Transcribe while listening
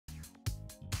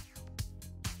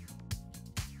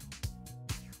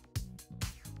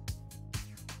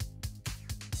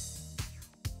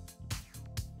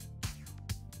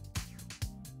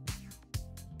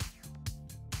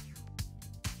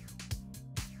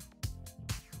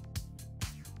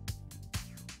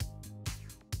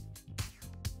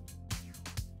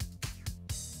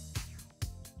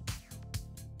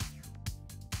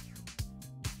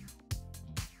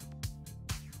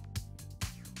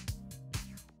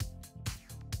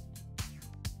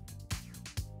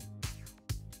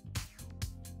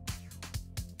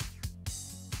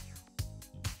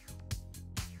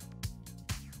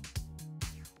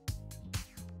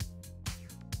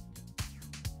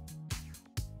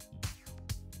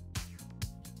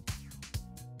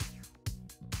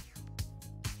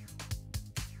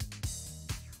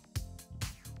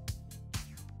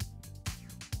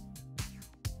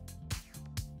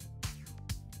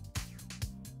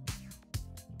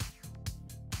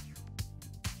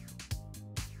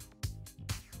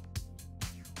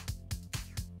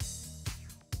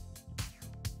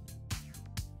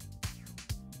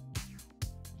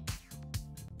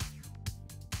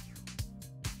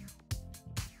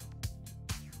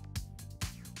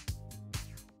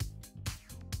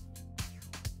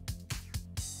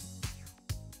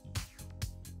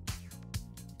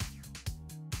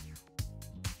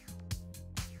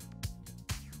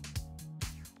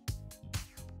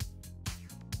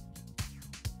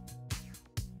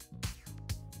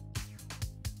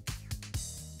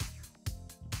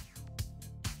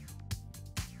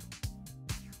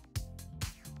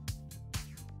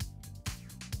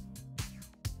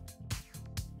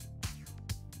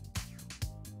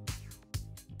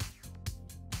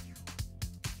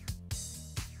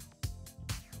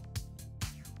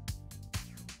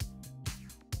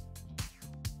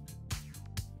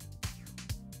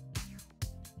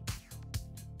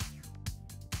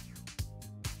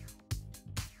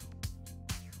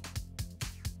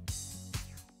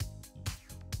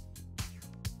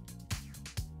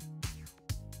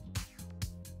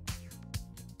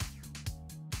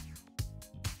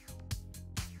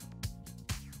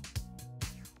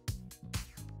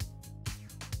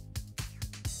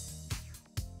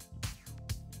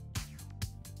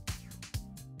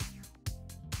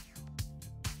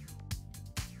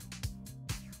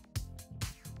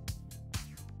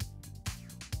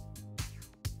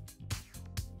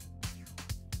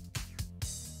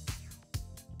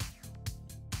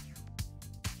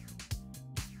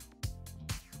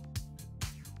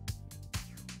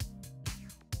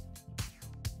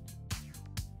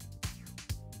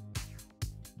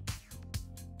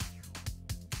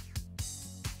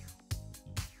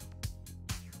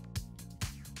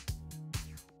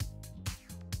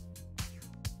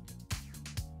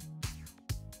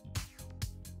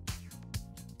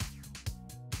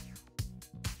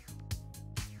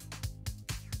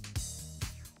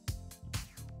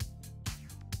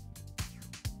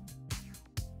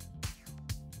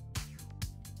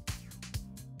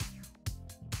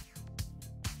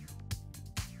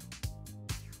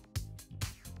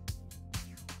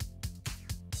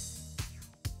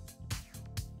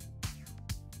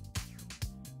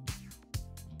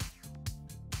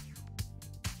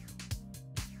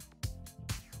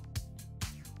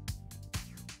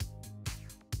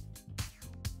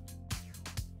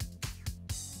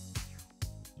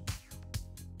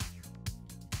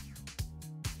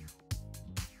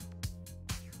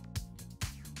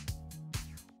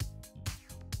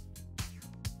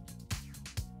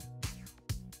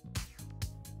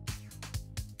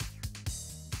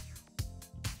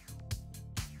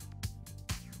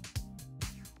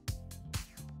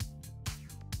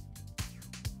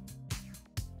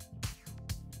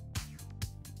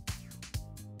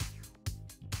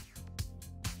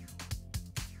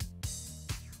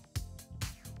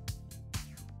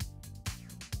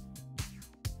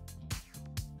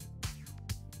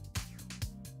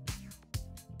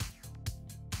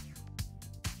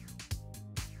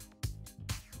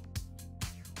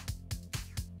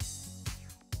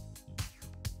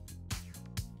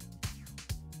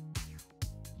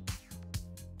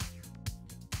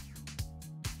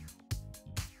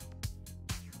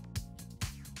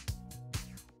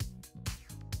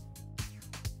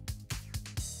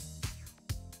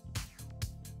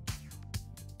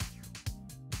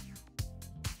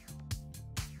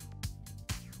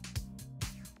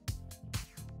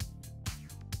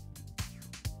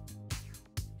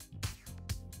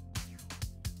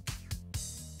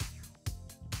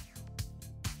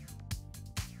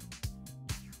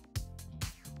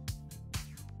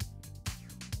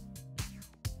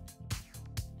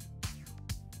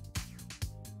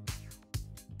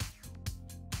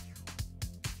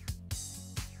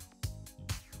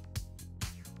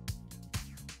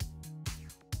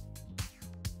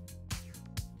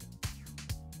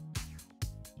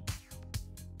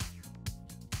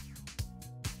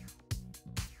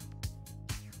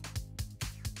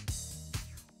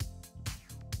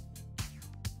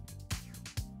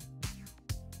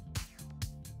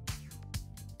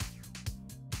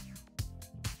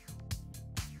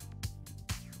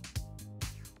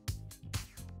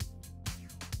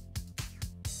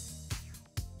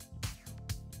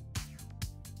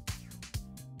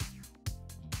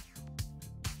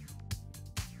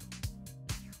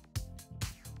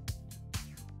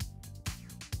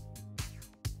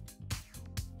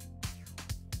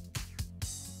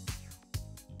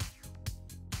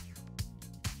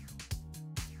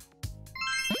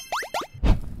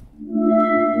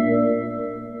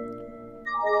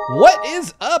What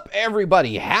is up,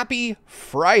 everybody? Happy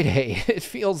Friday. It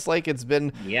feels like it's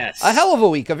been a hell of a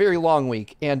week, a very long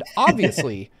week. And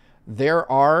obviously,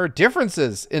 there are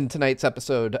differences in tonight's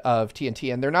episode of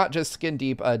TNT, and they're not just skin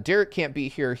deep. Derrick can't be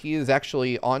here. He is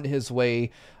actually on his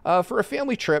way for a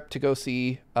family trip to go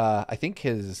see, I think,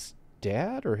 his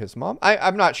dad or his mom.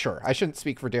 I'm not sure. I shouldn't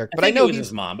speak for Derrick, but I know it was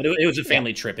his mom, but it was a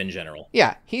family trip in general.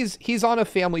 Yeah, he's on a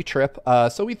family trip,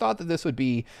 so we thought that this would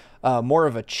be more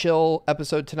of a chill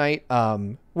episode tonight.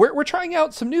 We're trying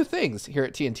out some new things here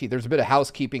at TNT. There's a bit of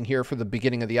housekeeping here for the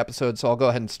beginning of the episode, so I'll go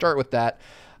ahead and start with that.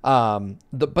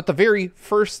 But the very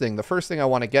first thing I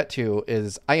want to get to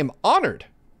is I am honored,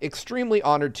 extremely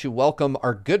honored to welcome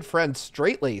our good friend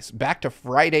Straight-Lace back to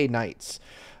Friday nights.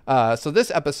 So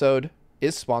this episode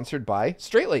is sponsored by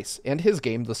Straight-Lace and his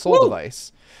game, The Soul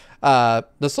Device.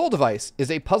 The Soul Device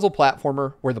is a puzzle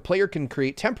platformer where the player can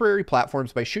create temporary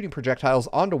platforms by shooting projectiles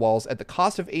onto walls at the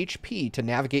cost of HP to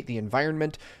navigate the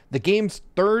environment. The game's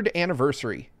 3rd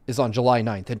anniversary is on July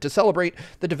 9th, and to celebrate,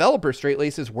 the developer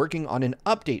Straight-Lace is working on an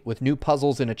update with new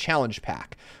puzzles in a challenge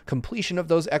pack. Completion of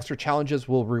those extra challenges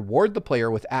will reward the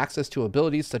player with access to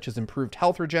abilities such as improved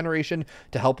health regeneration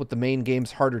to help with the main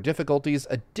game's harder difficulties.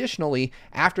 Additionally,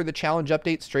 after the challenge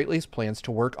update, Straight-Lace plans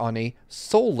to work on a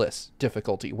soulless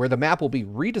difficulty, where the map will be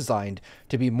redesigned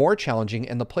to be more challenging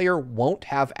and the player won't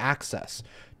have access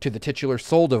to the titular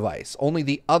Soul Device, only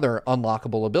the other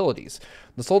unlockable abilities.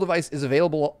 The Soul Device is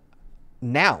available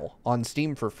now on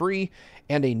Steam for free,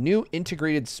 and a new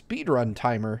integrated speedrun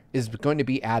timer is going to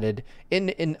be added in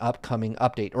an upcoming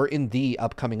update, or in the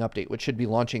upcoming update, which should be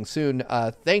launching soon.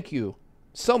 Thank you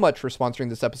so much for sponsoring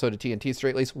this episode of TNT,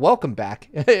 Straight-Lace. Welcome back.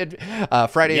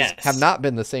 Fridays have not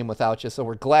been the same without you, so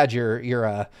we're glad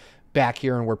you're back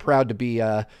here, and we're proud to be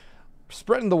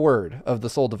spreading the word of the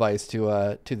Soul Device to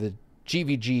the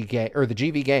GVG gang, or the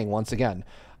GV gang, once again.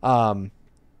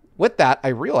 With that, I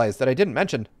realized that I didn't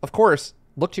mention, of course,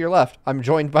 look to your left, I'm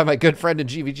joined by my good friend and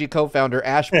GVG co-founder,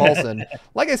 Ash Paulson.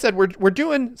 Like I said, we're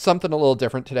doing something a little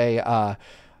different today.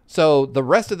 So the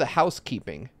rest of the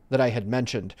housekeeping that I had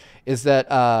mentioned is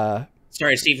that...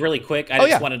 Sorry, Steve, really quick. I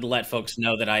just wanted to let folks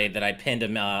know that I pinned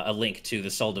a link to the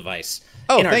Soul Device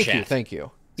in our chat. Thank you.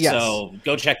 Yes. So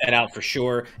go check that out for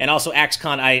sure. And also,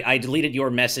 AxeCon, I deleted your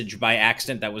message by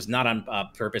accident. That was not on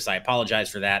purpose. I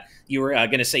apologize for that. You were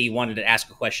going to say you wanted to ask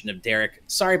a question of Derrick.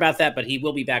 Sorry about that, but he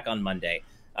will be back on Monday.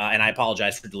 And I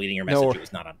apologize for deleting your message. It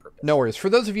was not on purpose. No worries.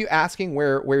 For those of you asking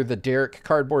where the Derrick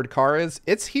cardboard car is,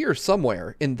 it's here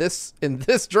somewhere in this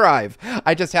drive.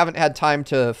 I just haven't had time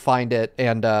to find it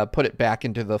and put it back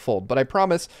into the fold. But I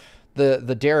promise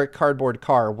the Derrick cardboard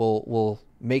car will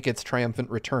make its triumphant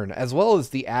return, as well as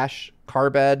the Ash car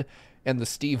bed and the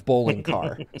Steve bowling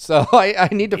car. So I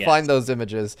need to find those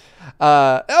images.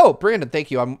 Oh, Brandon, thank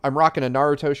you. I'm rocking a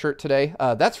Naruto shirt today.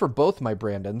 That's for both my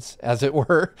Brandons, as it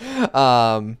were.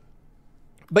 But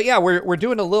yeah, we're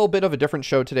doing a little bit of a different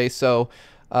show today. So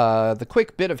the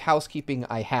quick bit of housekeeping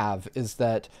I have is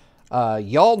that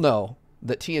y'all know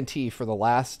that TNT for the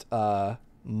last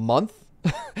month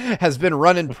has been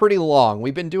running pretty long.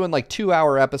 We've been doing like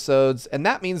 2-hour episodes, and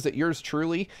that means that yours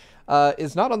truly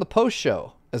is not on the post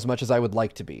show as much as I would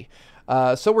like to be.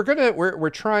 So we're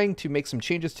trying to make some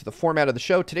changes to the format of the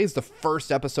show. Today's the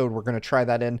first episode we're going to try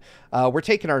that in. We're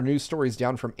taking our news stories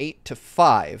down from 8 to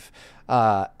 5.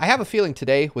 I have a feeling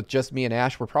today with just me and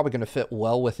Ash, we're probably going to fit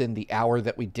well within the hour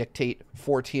that we dictate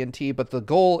for TNT, but the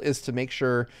goal is to make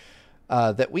sure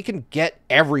that we can get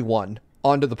everyone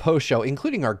onto the post show,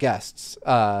 including our guests,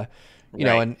 you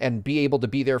know, and be able to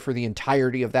be there for the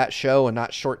entirety of that show and not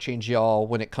shortchange y'all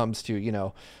when it comes to, you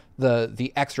know,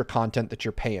 the extra content that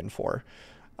you're paying for.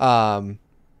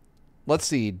 Let's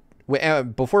see.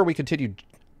 Before we continue,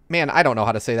 man, I don't know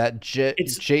how to say that.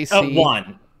 JC.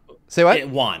 Juan. Say what?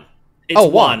 Juan. It's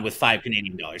Juan with $5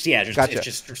 Canadian. Yeah, gotcha. It's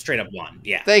just straight up Juan.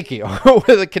 Yeah. Thank you.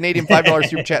 With a Canadian $5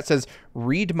 super chat says,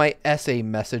 read my essay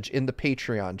message in the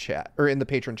Patreon chat, or in the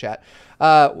patron chat.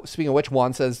 Speaking of which,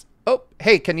 Juan says, oh,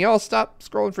 hey, can y'all stop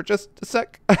scrolling for just a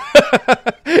sec?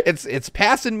 It's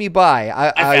passing me by.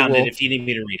 I found it if you need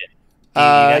me to read it.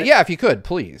 Yeah, if you could,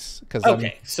 please.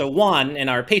 Okay, so Juan in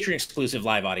our Patreon exclusive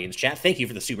live audience chat, thank you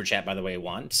for the super chat, by the way,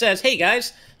 Juan, says, hey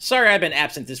guys, sorry I've been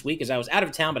absent this week as I was out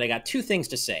of town, but I got 2 things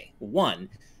to say. 1,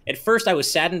 at first I was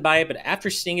saddened by it, but after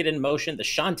seeing it in motion, the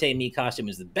Shantae Mii costume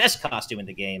is the best costume in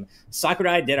the game.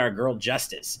 Sakurai did our girl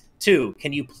justice. 2,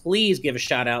 can you please give a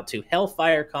shout out to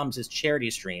Hellfire Comes' charity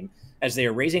stream, as they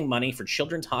are raising money for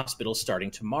children's hospitals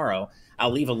starting tomorrow.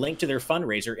 I'll leave a link to their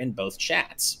fundraiser in both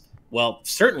chats. Well,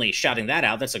 certainly shouting that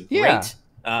out. That's a great,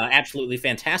 absolutely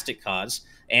fantastic cause.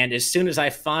 And as soon as I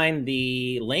find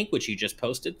the link, which you just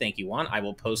posted, thank you, Juan, I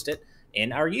will post it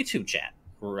in our YouTube chat,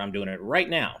 where I'm doing it right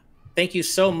now. Thank you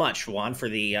so much, Juan, for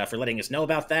letting us know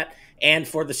about that and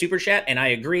for the super chat. And I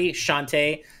agree,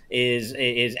 Shantae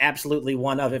is absolutely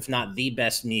one of, if not the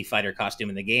best Mii Fighter costume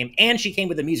in the game, and she came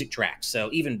with a music track, so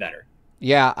even better.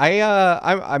 Yeah,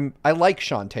 I like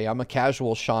Shantae. I'm a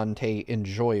casual Shantae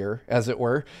enjoyer, as it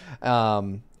were.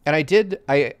 And I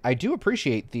do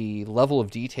appreciate the level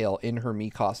of detail in her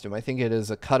Mii costume. I think it is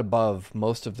a cut above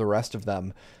most of the rest of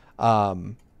them.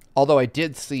 Although I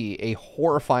did see a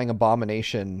horrifying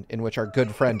abomination in which our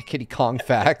good friend Kitty Kong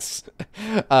Facts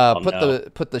put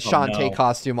the Shantae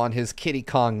costume on his Kitty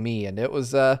Kong Mii, and it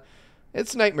was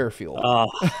it's nightmare fuel.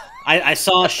 I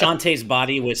saw Shantae's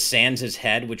body with Sans'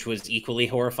 head, which was equally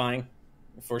horrifying,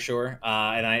 for sure.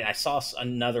 And I saw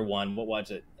another one. What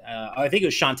was it? I think it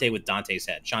was Shantae with Dante's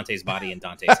head. Shantae's body and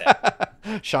Dante's head.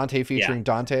 Shantae featuring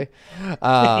Dante.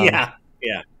 Yeah.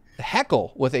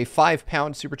 Heckle with a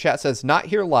 £5 super chat says, not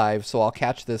here live, so I'll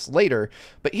catch this later,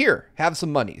 but here, have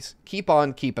some monies. Keep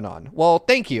on keeping on. Well,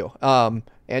 thank you. And,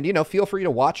 feel free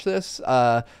to watch this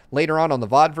later on the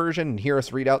VOD version and hear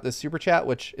us read out this super chat,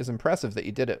 which is impressive that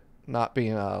you did it not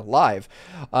being live.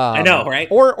 I know, right?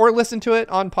 Or listen to it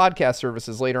on podcast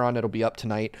services later on. It'll be up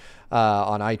tonight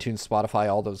on iTunes, Spotify,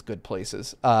 all those good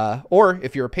places. Or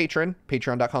if you're a patron,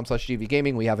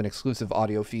 patreon.com/GVGaming, we have an exclusive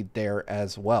audio feed there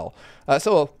as well.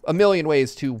 So a million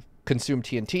ways to consume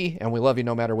TNT, and we love you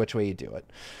no matter which way you do it.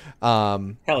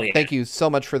 Hell yeah. Thank you so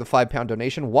much for the £5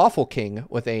 donation. Waffle King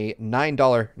with a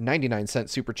 $9.99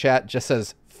 super chat just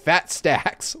says fat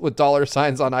stacks with dollar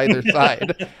signs on either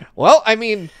side. Well, I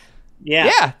mean,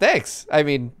 yeah, thanks. I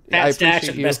mean, fat stacks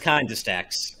are the best kind of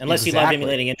stacks, unless you love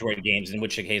emulating Android games, in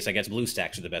which case I guess blue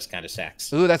stacks are the best kind of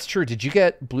stacks. Ooh, that's true. Did you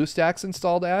get blue stacks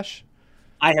installed, Ash?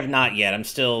 I have not yet. I'm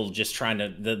still just trying to.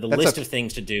 The list of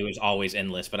things to do is always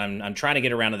endless, but I'm trying to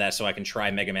get around to that so I can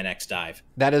try Mega Man X Dive.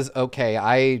 That is okay.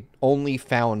 I only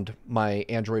found my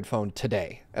Android phone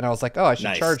today, and I was like, oh, I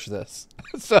should charge this.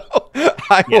 So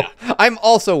I'm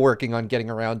also working on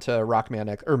getting around to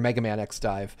Mega Man X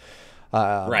Dive.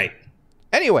 Right.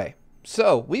 Anyway,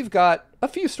 so we've got a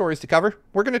few stories to cover.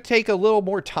 We're going to take a little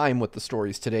more time with the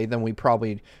stories today than we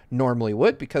probably normally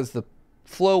would, because the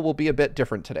flow will be a bit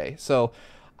different today. So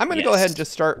I'm going to go ahead and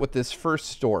just start with this first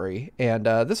story, and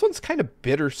this one's kind of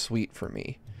bittersweet for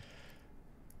me.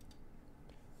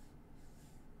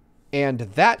 And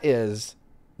that is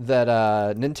that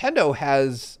Nintendo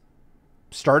has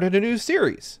started a new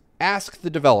series, Ask the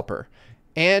Developer,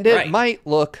 and it might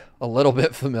look a little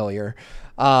bit familiar.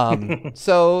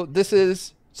 So this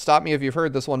is, stop me if you've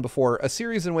heard this one before, a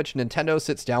series in which Nintendo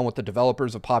sits down with the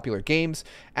developers of popular games,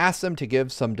 asks them to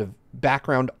give some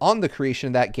background on the creation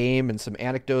of that game and some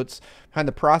anecdotes behind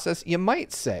the process. You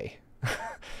might say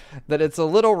that it's a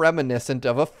little reminiscent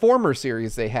of a former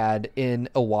series they had in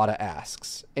Iwata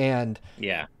Asks. And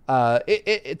it's... I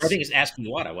think it's Ask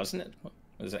Iwata, wasn't it?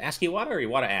 Was it Ask Iwata or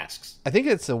Iwata Asks? I think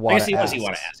it's Iwata Asks. I guess it was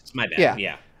Iwata Asks. My bad.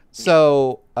 Yeah.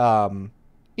 So,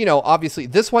 obviously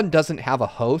this one doesn't have a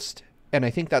host, and I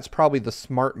think that's probably the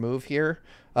smart move here.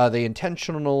 They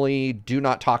intentionally do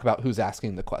not talk about who's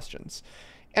asking the questions.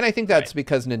 And I think that's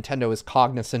because Nintendo is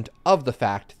cognizant of the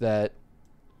fact that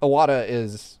Iwata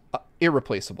is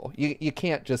irreplaceable. You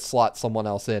can't just slot someone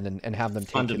else in and have them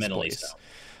take his place.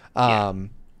 So.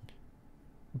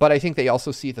 But I think they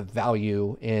also see the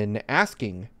value in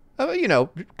asking,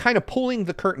 kind of pulling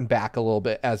the curtain back a little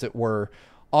bit, as it were,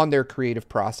 on their creative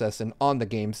process and on the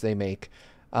games they make.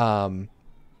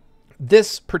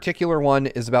 This particular one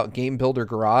is about Game Builder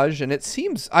Garage, and it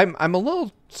seems I'm a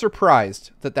little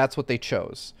surprised that that's what they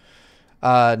chose.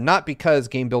 Not because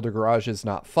Game Builder Garage is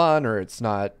not fun, or it's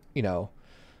not,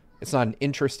 it's not an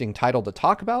interesting title to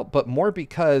talk about, but more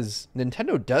because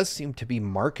Nintendo does seem to be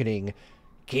marketing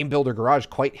Game Builder Garage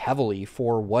quite heavily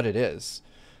for what it is.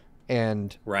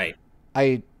 And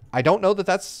I don't know that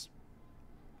that's...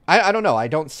 I don't know. I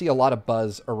don't see a lot of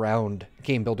buzz around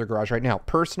Game Builder Garage right now.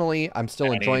 Personally, I'm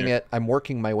still enjoying it. I'm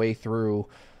working my way through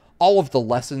all of the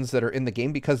lessons that are in the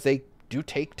game, because they do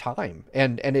take time.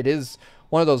 And it is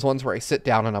one of those ones where I sit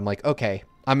down and I'm like, okay,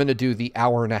 I'm going to do the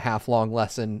 1.5 hour long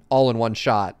lesson all in one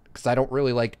shot, because I don't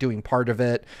really like doing part of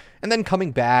it and then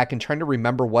coming back and trying to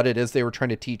remember what it is they were trying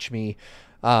to teach me.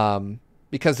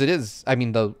 Because it is,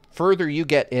 the further you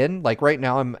get in, like right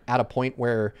now I'm at a point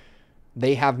where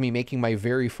they have me making my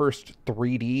very first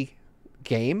 3D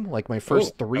game, like my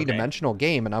first three-dimensional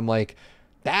game. And I'm like,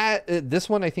 this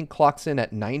one I think clocks in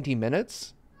at 90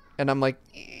 minutes. And I'm like,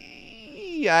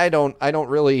 I don't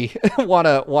really want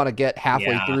to get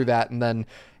halfway through that and then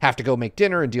have to go make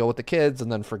dinner and deal with the kids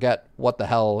and then forget what the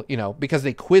hell, because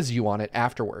they quiz you on it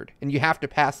afterward and you have to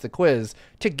pass the quiz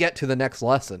to get to the next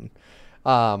lesson.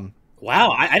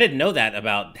 Wow, I didn't know that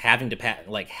about having to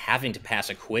pass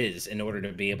a quiz in order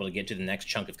to be able to get to the next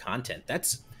chunk of content.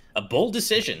 That's a bold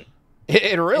decision.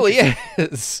 It really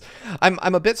is. I'm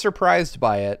a bit surprised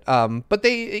by it. But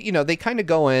they kind of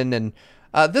go in, and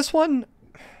this one,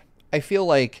 I feel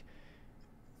like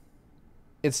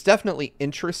it's definitely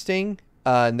interesting.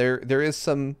 And there is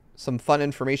some fun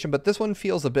information, but this one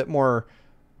feels a bit more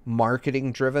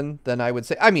marketing driven than I would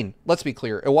say. I mean, let's be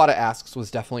clear. Iwata Asks was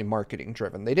definitely marketing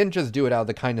driven. They didn't just do it out of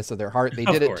the kindness of their heart. They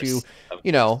did it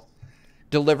to,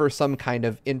 deliver some kind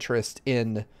of interest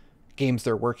in games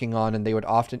they're working on. And they would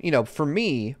often, for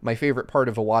me, my favorite part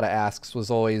of Iwata Asks was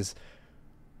always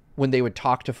when they would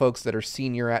talk to folks that are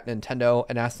senior at Nintendo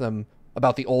and ask them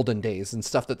about the olden days and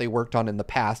stuff that they worked on in the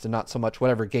past, and not so much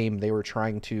whatever game they were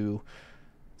trying to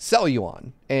sell you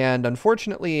on. And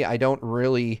unfortunately, I don't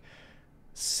really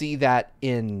see that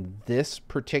in this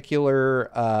particular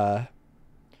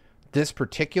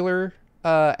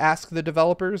Ask the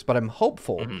Developers, but I'm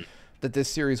hopeful that this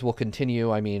series will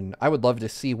continue. I mean, I would love to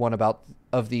see one about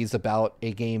a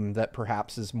game that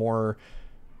perhaps is more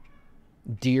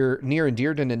near and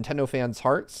dear to Nintendo fans'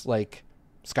 hearts, like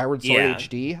Skyward Sword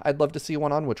HD. I'd love to see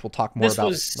one on, which we'll talk more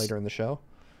about later in the show.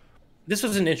 This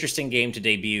was an interesting game to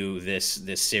debut this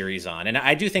series on, and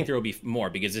I do think there will be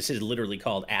more, because this is literally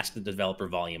called Ask the Developer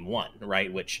Volume 1,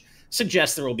 right? Which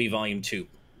suggests there will be Volume 2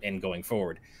 and going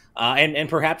forward. And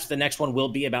perhaps the next one will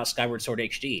be about Skyward Sword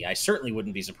HD. I certainly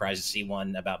wouldn't be surprised to see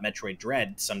one about Metroid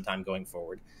Dread sometime going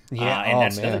forward. Yeah, and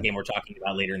that's another game we're talking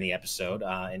about later in the episode,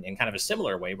 in kind of a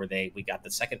similar way, where we got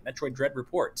the second Metroid Dread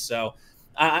Report. So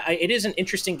it is an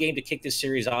interesting game to kick this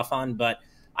series off on, but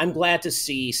I'm glad to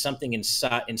see something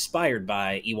inspired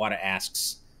by Iwata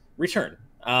Asks return.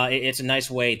 It's a nice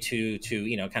way to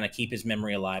kind of keep his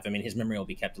memory alive. I mean, his memory will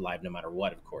be kept alive no matter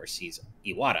what, of course. He's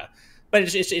Iwata.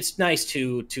 But it's nice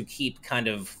to keep kind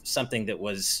of something that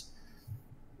was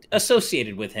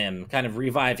associated with him, kind of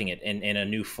reviving it in a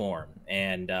new form.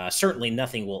 And certainly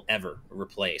nothing will ever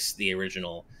replace the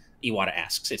original Iwata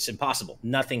Asks. It's impossible.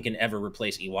 Nothing can ever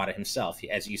replace Iwata himself.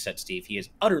 As you said, Steve, he is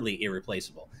utterly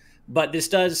irreplaceable. But this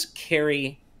does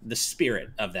carry the spirit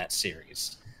of that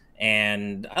series.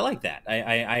 And I like that.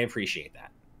 I appreciate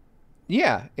that.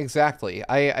 Yeah, exactly.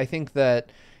 I think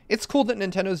that it's cool that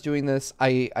Nintendo's doing this.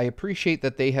 I appreciate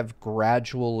that they have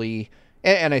gradually,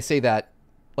 and I say that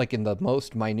like in the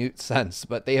most minute sense,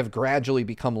 but they have gradually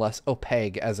become less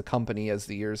opaque as a company as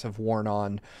the years have worn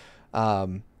on.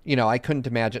 I couldn't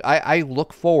imagine. I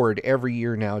look forward every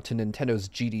year now to Nintendo's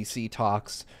GDC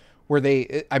talks, where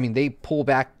they pull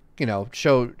back,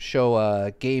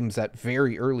 show games at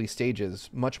very early stages,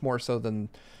 much more so than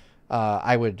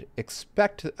I would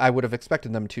have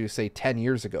expected them to, say, 10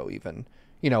 years ago even.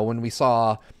 When we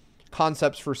saw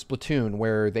concepts for Splatoon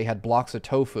where they had blocks of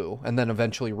tofu and then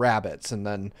eventually rabbits and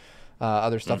then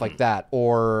other stuff like that.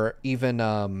 Or even,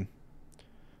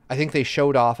 I think they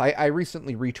showed off, I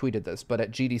recently retweeted this, but at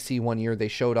GDC one year they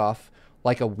showed off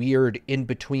like a weird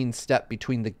in-between step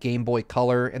between the Game Boy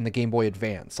Color and the Game Boy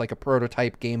Advance, like a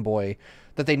prototype Game Boy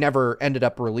that they never ended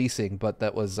up releasing, but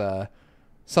that was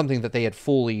something that they had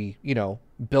fully,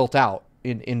 built out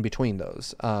in between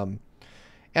those. And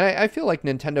I feel like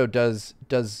Nintendo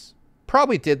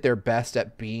probably did their best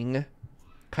at being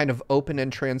kind of open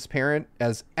and transparent,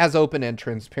 as open and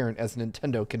transparent as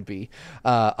Nintendo can be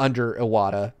under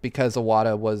Iwata, because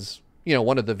Iwata was,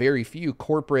 one of the very few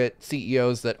corporate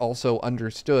CEOs that also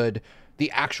understood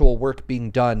the actual work being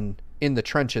done in the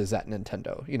trenches at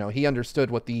Nintendo. He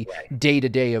understood what the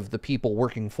day-to-day of the people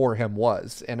working for him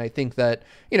was. And I think that,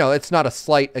 it's not a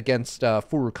slight against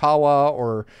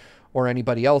Furukawa or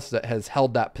anybody else that has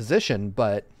held that position,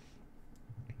 but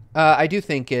I do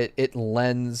think it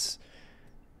lends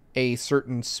a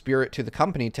certain spirit to the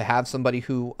company to have somebody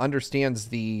who understands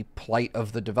the plight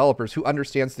of the developers, who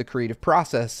understands the creative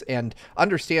process and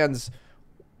understands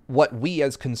what we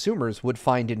as consumers would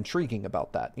find intriguing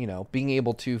about that, being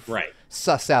able to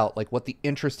suss out like what the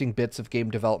interesting bits of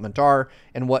game development are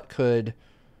and what could,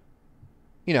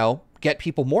 get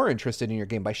people more interested in your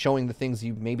game by showing the things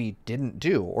you maybe didn't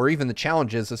do, or even the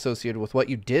challenges associated with what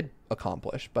you did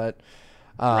accomplish. But,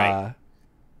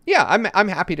 yeah, I'm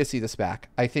happy to see this back.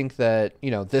 I think that,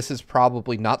 this is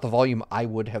probably not the volume I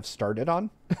would have started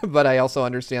on, but I also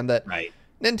understand that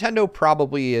Nintendo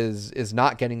probably is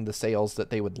not getting the sales that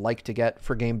they would like to get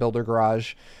for Game Builder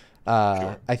Garage.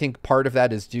 I think part of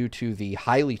that is due to the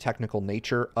highly technical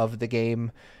nature of the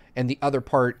game and the other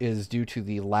part is due to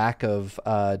the lack of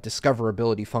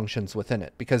discoverability functions within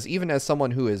it. Because even as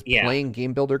someone who is playing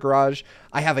Game Builder Garage,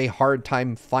 I have a hard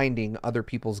time finding other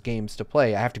people's games to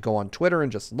play. I have to go on Twitter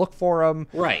and just look for them.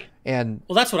 Right. And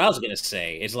well, that's what I was going to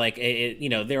say. Is like, you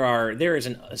know, there is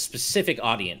a specific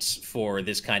audience for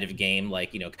this kind of game,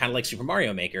 like, you know, kind of like Super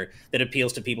Mario Maker, that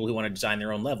appeals to people who want to design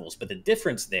their own levels. But the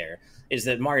difference there is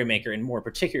that Mario Maker, and more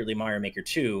particularly Mario Maker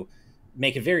 2,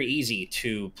 make it very easy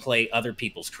to play other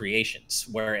people's creations.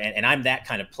 And I'm that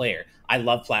kind of player. I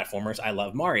love platformers. I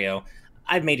love Mario.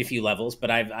 I've made a few levels, but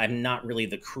I'm not really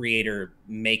the creator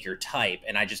maker type,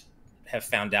 and I just have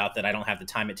found out that I don't have the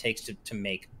time it takes to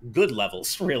make good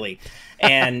levels, really.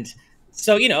 And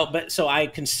so, you know, so I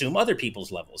consume other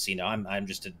people's levels. You know, I'm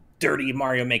just a dirty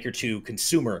Mario Maker 2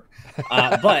 consumer.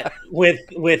 But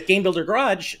with Game Builder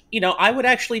Garage, you know, I would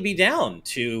actually be down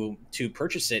to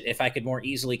purchase it if I could more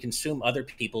easily consume other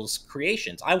people's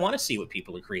creations. I want to see what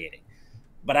people are creating,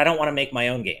 but I don't want to make my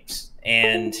own games.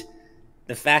 And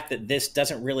the fact that this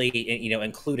doesn't really, you know,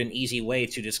 include an easy way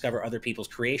to discover other people's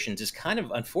creations is kind of,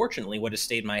 unfortunately, what has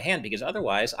stayed in my hand, because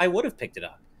otherwise I would have picked it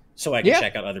up so I could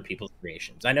check out other people's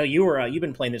creations. I know you've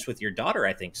been playing this with your daughter,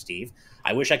 I think, Steve.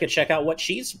 I wish I could check out what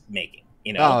she's making,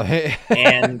 you know. Oh,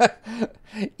 and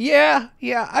yeah,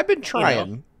 I've been trying.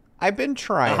 You know, I've been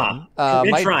trying.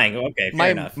 Trying. Okay,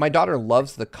 fair enough. My daughter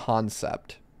loves the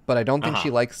concept, but I don't think she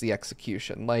likes the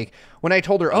execution. Like, when I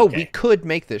told her, we could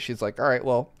make this, she's like, all right,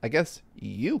 well, I guess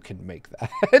you can make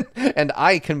that and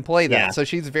I can play that. Yeah. So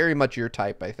she's very much your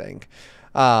type, I think.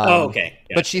 Okay.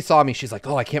 Yeah. But she saw me, she's like,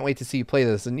 oh, I can't wait to see you play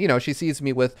this. And, you know, she sees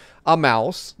me with a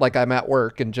mouse, like I'm at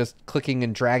work, and just clicking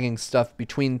and dragging stuff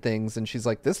between things. And she's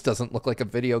like, this doesn't look like a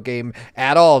video game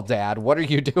at all, Dad. What are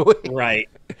you doing? Right.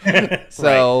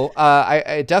 So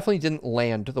I definitely didn't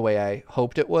land the way I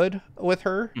hoped it would with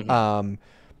her. Mm-hmm.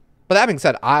 But that being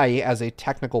said, I, as a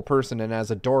technical person and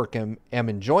as a dork, am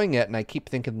enjoying it. And I keep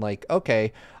thinking, like,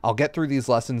 okay, I'll get through these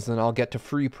lessons and I'll get to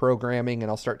free programming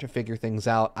and I'll start to figure things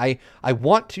out. I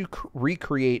want to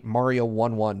recreate Mario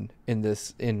 1-1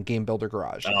 in Game Builder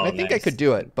Garage. Oh, I think I could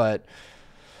do it, but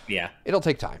it'll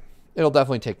take time. It'll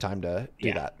definitely take time to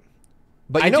do that.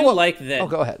 But you know what? Like that. Oh,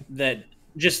 go ahead. That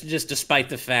just despite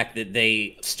the fact that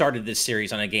they started this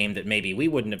series on a game that maybe we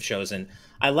wouldn't have chosen,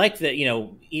 I like that, you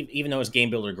know, even though it's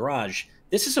Game Builder Garage,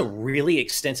 this is a really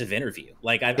extensive interview.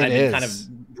 Like, I've been kind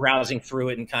of browsing through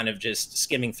it and kind of just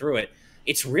skimming through it.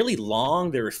 It's really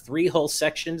long. There are 3 whole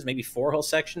sections, maybe 4 whole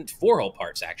sections, 4 whole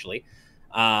parts, actually.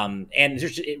 And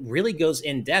it really goes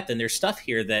in depth. And there's stuff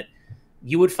here that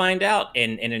you would find out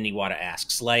in an Iwata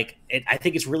Asks. Like, I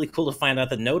think it's really cool to find out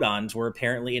that Nodons were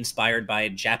apparently inspired by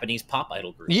Japanese pop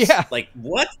idol groups. Yeah. Like,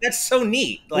 what? That's so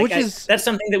neat. Like, that's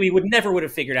something that we never would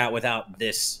have figured out without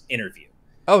this interview.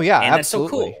 Oh, yeah, and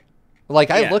absolutely. That's so cool.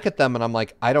 Like, I look at them and I'm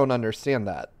like, I don't understand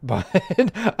that. But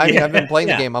I mean, I've been playing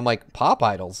the game. I'm like, pop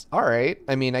idols. All right.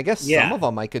 I mean, I guess some of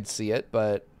them I could see it,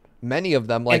 but many of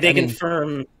them, like, and they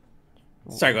confirm.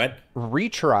 Sorry, go ahead.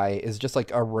 Retry is just like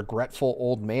a regretful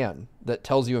old man that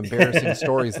tells you embarrassing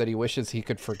stories that he wishes he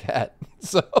could forget.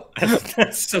 So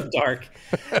that's so dark.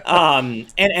 And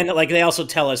like, they also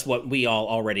tell us what we all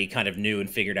already kind of knew and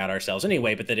figured out ourselves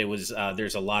anyway, but that it was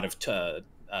there's a lot of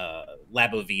Labo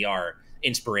VR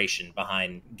inspiration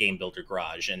behind Game Builder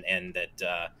Garage, and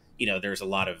that you know, there's a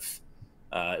lot of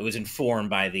it was informed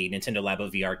by the Nintendo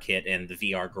Labo VR kit and the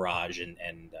VR Garage and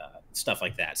stuff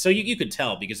like that. So you could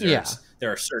tell, because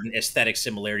there are certain aesthetic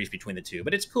similarities between the two.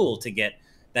 But it's cool to get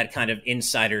that kind of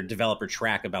insider developer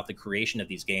track about the creation of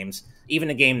these games, even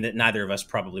a game that neither of us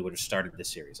probably would have started this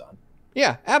series on.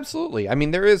 Yeah, absolutely. I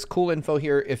mean, there is cool info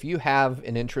here. If you have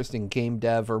an interest in game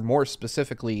dev, or more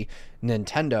specifically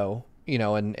Nintendo, you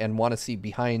know, and want to see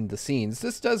behind the scenes,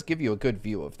 this does give you a good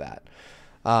view of that.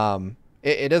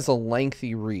 It is a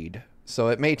lengthy read, so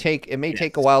it may take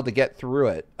a while to get through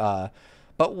it.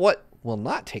 But what will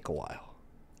not take a while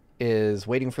is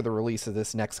waiting for the release of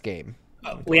this next game.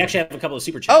 We actually have a couple of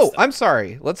super chats. Oh, I'm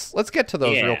sorry. Let's get to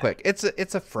those real quick. It's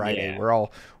a Friday. Yeah. We're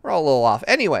all a little off.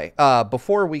 Anyway,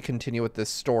 before we continue with this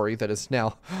story that is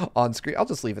now on screen, I'll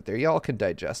just leave it there. Y'all can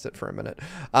digest it for a minute.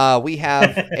 We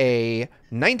have a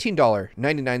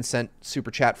 $19.99 super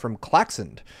chat from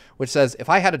Klaxond, which says, if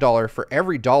I had $1 for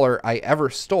every dollar I ever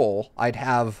stole, I'd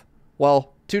have,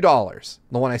 well, $2.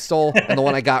 The one I stole and the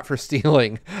one I got for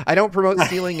stealing. I don't promote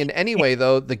stealing in any way,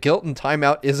 though. The guilt and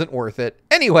timeout isn't worth it.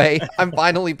 Anyway, I'm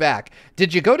finally back.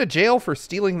 Did you go to jail for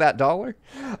stealing that $1?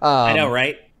 I know,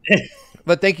 right?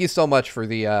 But thank you so much for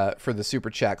the super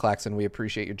chat, Klaxon. We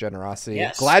appreciate your generosity.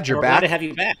 Yes. Glad you're back. Glad to have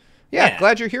you back. Yeah,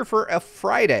 glad you're here for a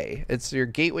Friday. It's your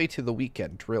gateway to the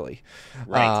weekend, really.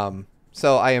 Right.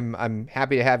 So I'm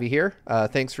happy to have you here.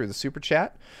 Thanks for the super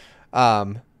chat.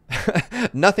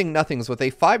 Nothing's with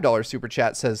a $5 super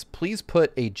chat says, please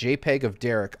put a JPEG of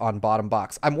Derrick on bottom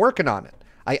box. I'm working on it.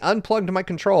 I unplugged my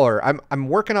controller. I'm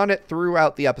working on it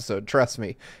throughout the episode. Trust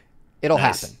me. It'll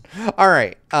happen. All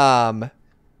right.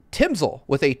 Timzel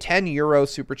with a €10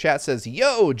 super chat says,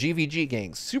 yo, GVG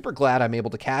gang, super glad I'm able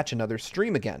to catch another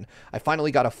stream again. I finally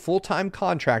got a full-time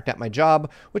contract at my job,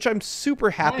 which I'm super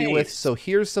happy with, so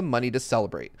here's some money to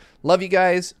celebrate. Love you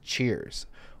guys. Cheers.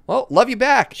 Well, love you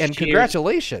back, and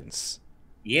congratulations.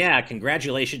 Yeah,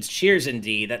 congratulations. Cheers,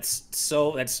 indeed.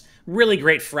 That's really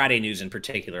great Friday news in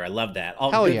particular. I love that. All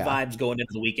good vibes going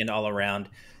into the weekend all around,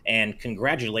 and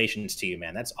congratulations to you,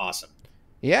 man. That's awesome.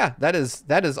 Yeah, that is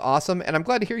awesome, and I'm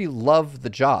glad to hear you love the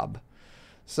job.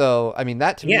 So, I mean,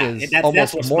 that to me is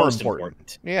almost more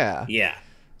important. Yeah. Yeah.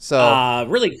 So,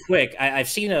 really quick, I've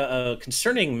seen a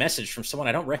concerning message from someone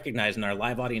I don't recognize in our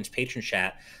live audience patron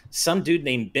chat. Some dude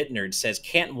named BitNerd says,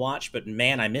 can't watch, but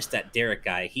man, I miss that Derrick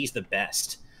guy. He's the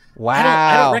best. Wow.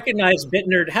 I don't recognize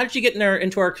BitNerd. How did you get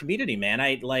into our community, man?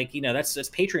 That's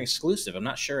Patreon exclusive. I'm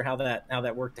not sure how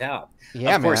that worked out.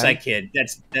 Yeah, of course, I kid.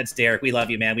 That's Derrick. We love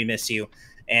you, man. We miss you.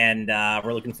 And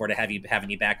we're looking forward to having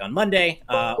you back on Monday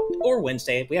or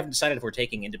Wednesday. We haven't decided if we're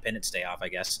taking Independence Day off, I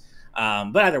guess.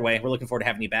 But either way, we're looking forward to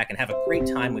having you back and have a great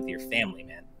time with your family,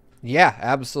 man. Yeah,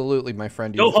 absolutely, my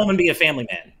friend. Go home and be a family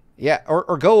man. Yeah,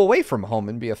 or go away from home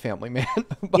and be a family man.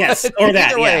 Yes, or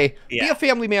that. Either way, be a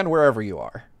family man wherever you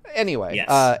are. Anyway,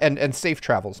 yes. And safe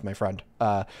travels, my friend.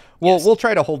 We'll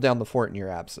try to hold down the fort in your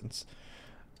absence.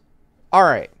 All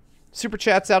right. Super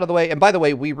chats out of the way. And by the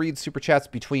way, we read super chats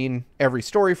between every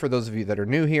story for those of you that are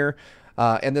new here.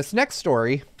 And this next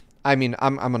story, I mean,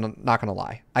 I'm not going to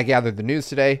lie. I gathered the news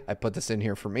today. I put this in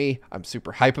here for me. I'm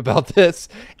super hype about this.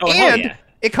 Oh, and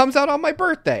it comes out on my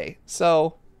birthday.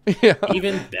 So, yeah.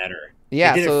 Even better.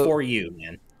 Yeah. They did it for you,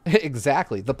 man.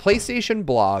 Exactly. The PlayStation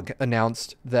blog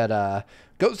announced that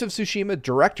Ghost of Tsushima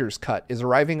Director's Cut is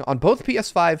arriving on both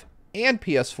PS5 and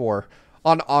PS4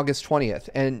 on August 20th,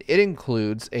 and it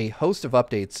includes a host of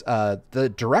updates. The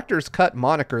Director's Cut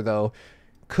moniker, though,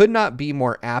 could not be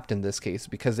more apt in this case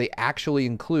because they actually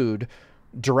include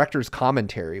director's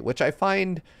commentary, which I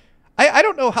find... I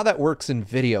don't know how that works in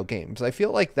video games. I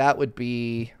feel like that would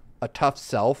be a tough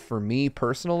sell for me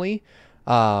personally.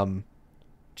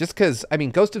 Just because, I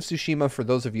mean, Ghost of Tsushima, for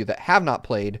those of you that have not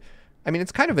played, I mean,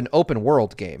 it's kind of an open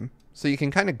world game. So you can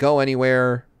kind of go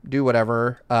anywhere, do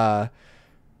whatever.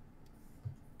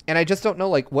 And I just don't know,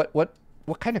 like, what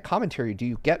kind of commentary do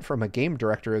you get from a game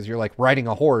director as you're, like, riding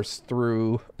a horse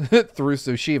through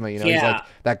Tsushima? You know, he's like,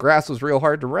 that grass was real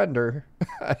hard to render.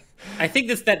 I think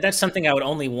that's something I would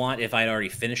only want if I'd already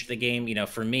finished the game. You know,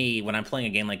 for me, when I'm playing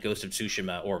a game like Ghost of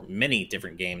Tsushima or many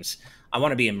different games, I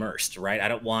want to be immersed, right? I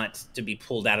don't want to be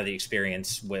pulled out of the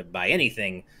experience by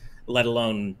anything, let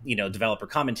alone, you know, developer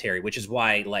commentary, which is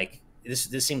why, like, this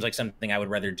seems like something I would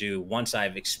rather do once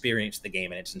I've experienced the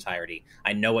game in its entirety.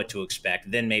 I know what to expect.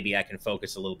 Then maybe I can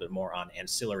focus a little bit more on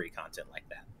ancillary content like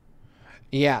that.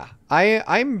 Yeah,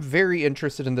 I'm very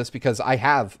interested in this because I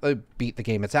have beat the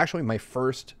game. It's actually my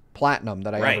first platinum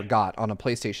that I ever got on a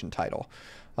PlayStation title.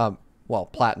 Well,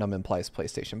 platinum implies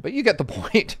PlayStation, but you get the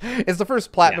point. It's the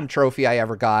first platinum trophy I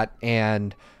ever got,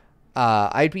 and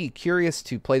I'd be curious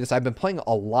to play this. I've been playing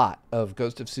a lot of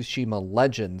Ghost of Tsushima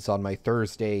Legends on my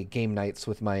Thursday game nights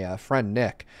with my friend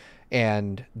Nick,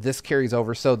 and this carries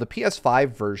over. So the PS5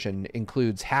 version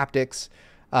includes haptics,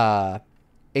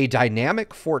 a dynamic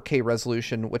 4K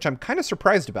resolution, which I'm kind of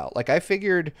surprised about. Like, I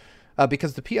figured,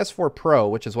 because the PS4 Pro,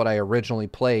 which is what I originally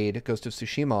played Ghost of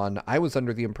Tsushima on, I was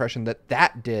under the impression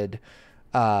that did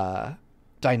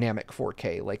dynamic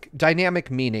 4K. Like, dynamic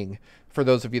meaning, for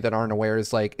those of you that aren't aware,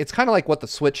 is like, it's kind of like what the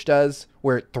Switch does,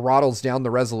 where it throttles down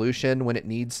the resolution when it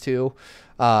needs to. You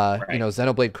know,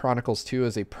 Xenoblade Chronicles 2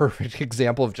 is a perfect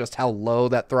example of just how low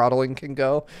that throttling can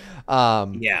go.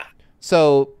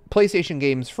 So PlayStation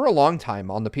games for a long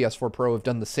time on the PS4 Pro have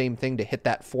done the same thing to hit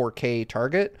that 4K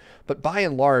target, but by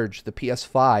and large, the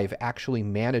PS5 actually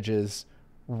manages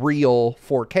real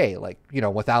 4K, like, you know,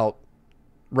 without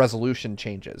resolution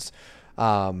changes.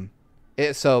 But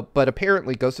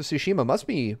apparently Ghost of Tsushima must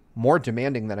be more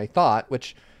demanding than I thought,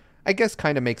 which I guess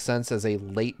kind of makes sense as a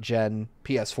late-gen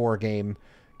PS4 game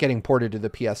getting ported to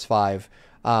the PS5.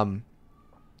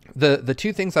 The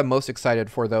two things I'm most excited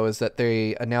for, though, is that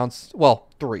they announced, well,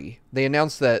 three. They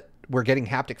announced that we're getting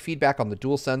haptic feedback on the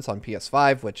DualSense on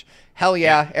PS5, which, hell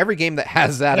yeah, every game that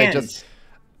has that, and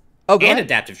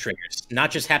adaptive triggers.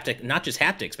 Not just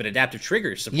haptics, but adaptive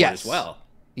triggers support as well.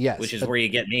 Yes. Which is where you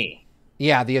get me.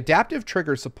 Yeah, the adaptive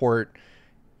trigger support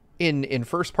in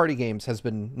first party games has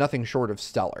been nothing short of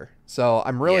stellar. So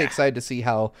I'm really excited to see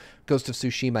how Ghost of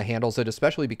Tsushima handles it,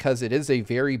 especially because it is a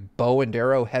very bow and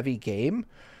arrow heavy game.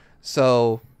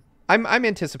 So I'm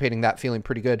anticipating that feeling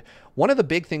pretty good. One of the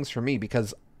big things for me,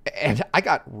 because and I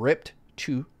got ripped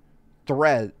to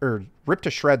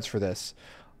shreds for this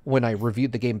when I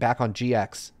reviewed the game back on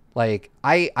GX. Like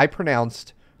I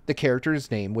pronounced the character's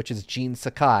name, which is Gene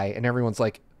Sakai, and everyone's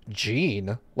like,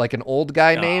 Gene? Like an old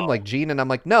guy name, like Gene? And I'm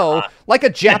like, no, like a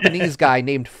Japanese guy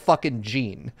named fucking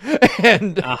Gene.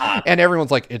 And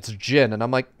everyone's like, it's Jin. And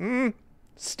I'm like,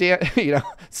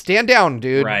 stand down,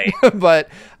 dude. Right. But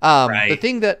the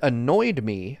thing that annoyed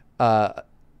me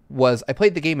was I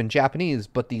played the game in Japanese,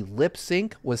 but the lip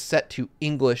sync was set to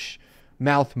English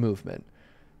mouth movement.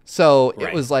 So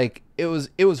it was like, it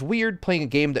was weird playing a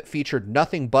game that featured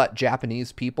nothing but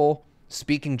Japanese people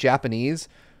speaking Japanese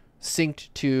synced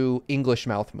to English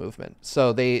mouth movement.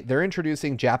 So they're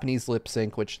introducing Japanese lip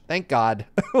sync, which thank God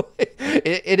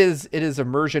it is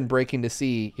immersion breaking to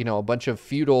see, a bunch of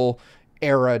feudal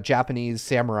era Japanese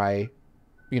samurai,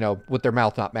 with their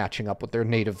mouth not matching up with their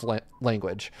native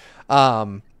language.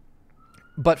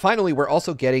 But finally, we're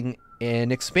also getting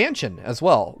an expansion as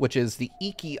well, which is the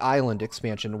Iki Island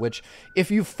expansion, which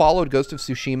if you've followed Ghost of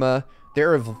Tsushima,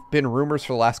 there have been rumors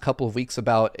for the last couple of weeks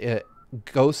about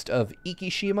Ghost of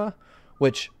Ikishima,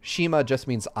 which Shima just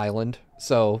means island.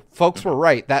 So folks were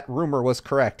right. That rumor was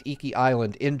correct. Iki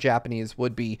Island in Japanese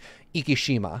would be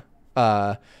Ikishima.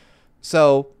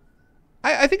 So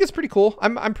I think it's pretty cool.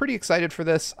 I'm pretty excited for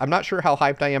this. I'm not sure how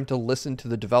hyped I am to listen to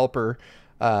the developer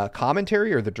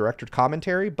commentary or the director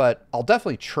commentary, but I'll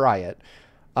definitely try it.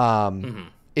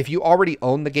 If you already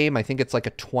own the game, I think it's like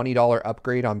a $20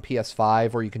 upgrade on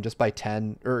PS5, or you can just buy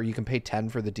 10, or you can pay 10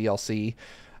 for the DLC.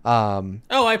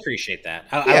 I appreciate that.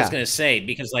 I was going to say,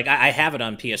 because like I have it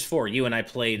on PS4. You and I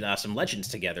played some Legends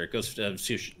together, Ghost of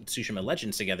Tsushima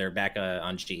Legends together back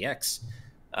on GX,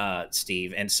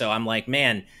 Steve. And so I'm like,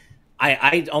 man,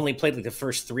 I only played like the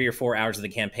first 3 or 4 hours of the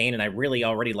campaign, and I really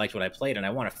already liked what I played, and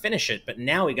I want to finish it. But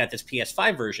now we got this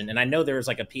PS5 version, and I know there was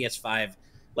like a PS5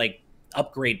 like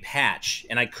upgrade patch,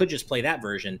 and I could just play that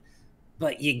version.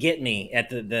 But you get me at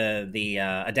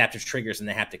the adaptive triggers and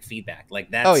the haptic feedback.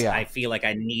 Like that's, I feel like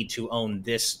I need to own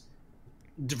this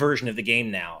version of the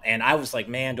game now. And I was like,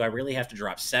 man, do I really have to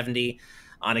drop 70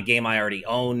 on a game I already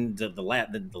own the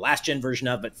last gen version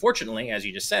of? But fortunately, as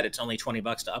you just said, it's only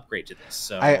 $20 to upgrade to this.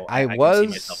 So I was can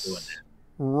see myself doing that.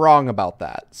 Wrong about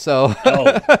that. So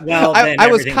well, I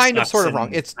was kind of sort of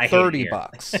wrong. It's $30.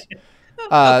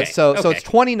 So it's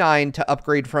 $29 to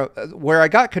upgrade from. Where I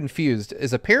got confused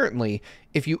is apparently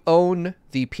if you own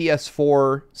the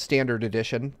PS4 standard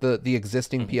edition, the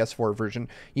existing PS4 version,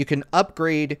 you can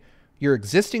upgrade your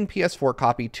existing PS4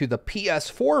 copy to the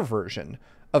PS4 version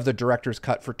of the director's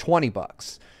cut for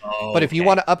 $20. But if you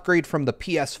want to upgrade from the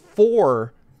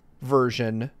PS4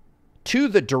 version to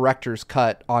the director's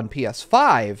cut on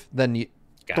PS5, then you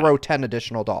throw $10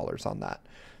 additional on that.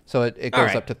 So it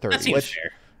goes up to 30, that seems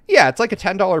fair. Yeah, it's like a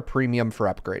 $10 premium for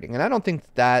upgrading. And I don't think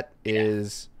that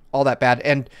is all that bad.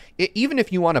 And even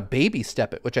if you want to baby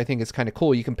step it, which I think is kind of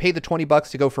cool, you can pay the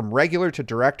 $20 to go from regular to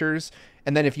directors.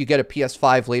 And then if you get a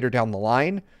PS5 later down the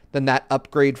line, then that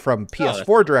upgrade from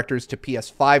PS4 directors to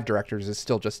PS5 directors is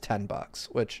still just $10,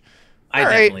 which I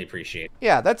definitely appreciate.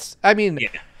 Yeah, that's, I mean,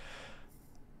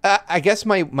 I guess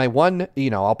my one,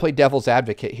 I'll play devil's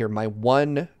advocate here. My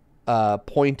one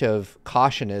point of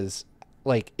caution is,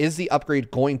 like, is the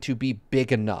upgrade going to be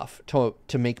big enough to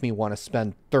make me want to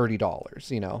spend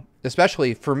 $30,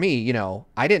 especially for me,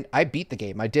 I beat the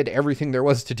game. I did everything there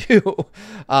was to do.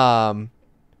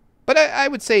 But I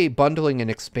would say bundling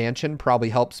an expansion probably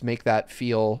helps make that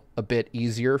feel a bit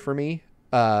easier for me.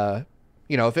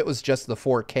 If it was just the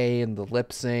 4K and the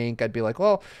lip sync, I'd be like,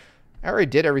 well, I already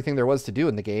did everything there was to do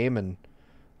in the game, and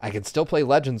I can still play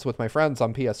Legends with my friends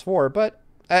on PS4, but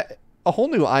a whole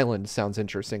new island sounds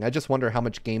interesting. I just wonder how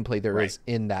much gameplay there is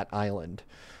in that island.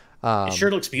 It sure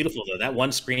looks beautiful, though. That one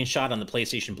screenshot on the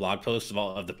PlayStation blog post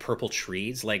of the purple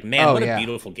trees, like, man, what a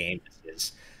beautiful game this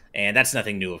is. And that's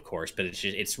nothing new, of course, but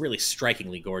it's really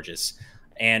strikingly gorgeous.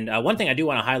 And one thing I do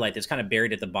want to highlight that's kind of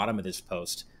buried at the bottom of this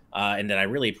post, and that I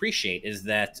really appreciate, is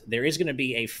that there is going to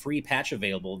be a free patch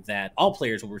available that all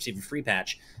players will receive a free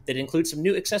patch that includes some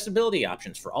new accessibility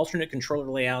options for alternate controller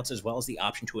layouts, as well as the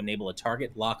option to enable a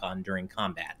target lock-on during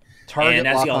combat. Target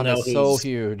lock-on is so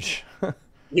huge.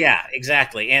 Yeah,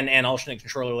 exactly. And alternate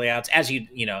controller layouts. As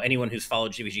anyone who's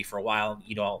followed GVG for a while,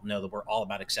 you all know that we're all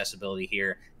about accessibility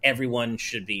here. Everyone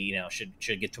should be,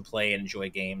 should get to play and enjoy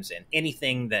games, and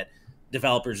anything that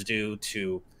developers do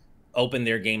to open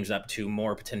their games up to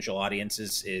more potential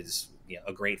audiences is,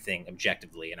 a great thing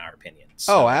objectively, in our opinion.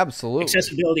 So Oh, absolutely.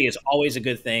 accessibility is always a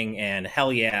good thing, and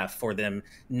hell yeah for them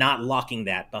not locking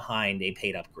that behind a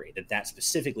paid upgrade. That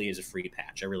specifically is a free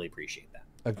patch. I really appreciate that.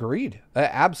 Agreed.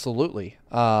 Absolutely.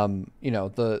 You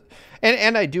know,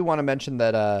 and I do want to mention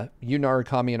that you,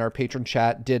 Narukami, in our patron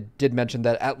chat did mention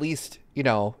that at least, you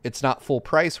know, it's not full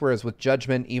price, whereas with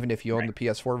Judgment, even if you own the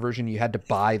PS4 version, you had to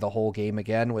buy the whole game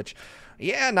again, which,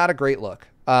 yeah, not a great look.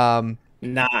 Nah,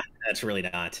 that's really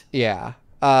not. Yeah.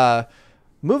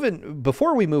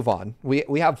 Before we move on,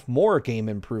 we have more game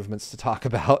improvements to talk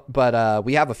about, but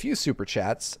we have a few super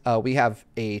chats. We have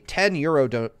a 10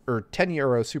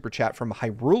 euro super chat from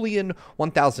Hyrulean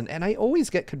 1000, and I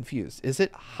always get confused. Is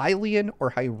it Hylian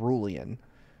or Hyrulean?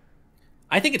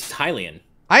 I think it's Hylian.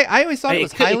 I always thought it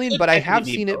was Hylian, but I have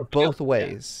seen it both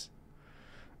ways.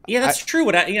 Yeah, that's true.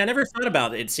 But I never thought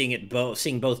about it seeing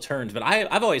both turns, but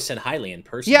I've always said Hylian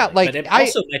personally. Yeah, like but it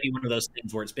also might be one of those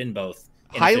things where it's been both.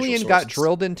 Hylian got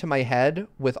drilled into my head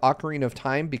with Ocarina of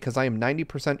Time because I am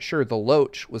 90% sure the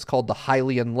Loach was called the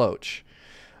Hylian Loach.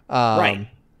 Right.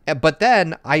 But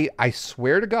then I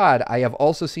swear to God, I have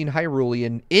also seen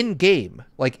Hyrulean in game,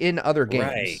 like in other games.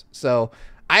 Right. So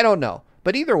I don't know.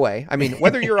 But either way, I mean,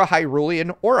 whether you're a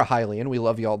Hyrulean or a Hylian, we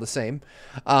love you all the same.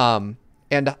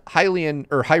 And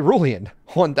Hyrulean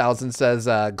 1000 says,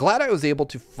 glad I was able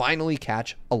to finally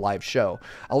catch a live show.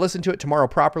 I'll listen to it tomorrow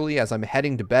properly as I'm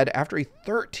heading to bed after a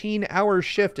 13-hour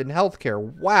shift in healthcare.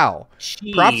 Wow.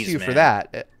 Jeez, props to you for that.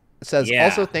 It says, yeah.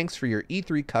 Also, thanks for your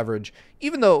E3 coverage,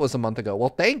 even though it was a month ago.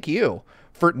 Well, thank you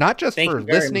for not just for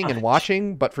listening and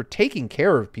watching, but for taking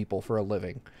care of people for a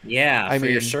living. Yeah, I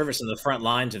mean, your service in the front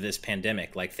lines of this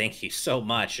pandemic. Like, thank you so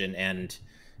much. And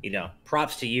you know,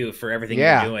 props to you for everything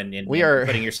you're doing and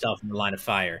putting yourself in the line of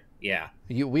fire. Yeah.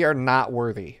 We are not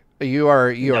worthy. You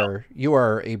are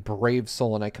a brave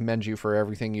soul, and I commend you for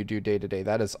everything you do day to day.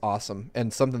 That is awesome.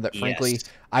 And something that frankly,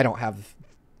 I don't have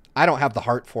the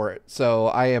heart for it. So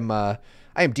I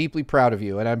am deeply proud of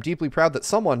you, and I'm deeply proud that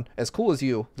someone as cool as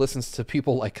you listens to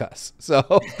people like us.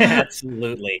 So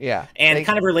absolutely. Yeah. And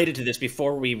kind of related to this,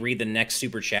 before we read the next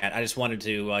super chat, I just wanted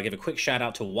to give a quick shout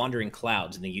out to Wandering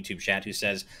Clouds in the YouTube chat, who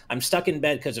says, I'm stuck in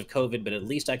bed because of COVID, but at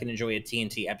least I can enjoy a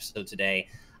TNT episode today.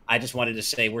 I just wanted to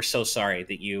say we're so sorry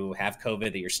that you have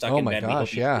COVID, that you're stuck in bed. We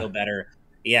hope you feel better.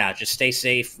 Yeah, just stay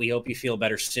safe. We hope you feel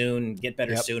better soon, get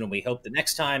better soon, and we hope the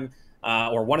next time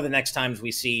or one of the next times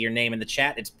we see your name in the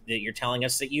chat, it's that you're telling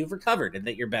us that you've recovered and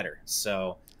that you're better.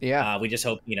 So yeah, we just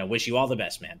hope, wish you all the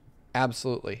best, man.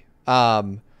 Absolutely.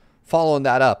 Following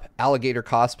that up, Alligator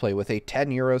Cosplay with a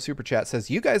 10 euro super chat says,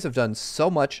 you guys have done so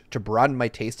much to broaden my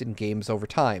taste in games over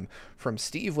time. From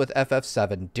Steve with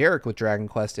FF7, Derrick with Dragon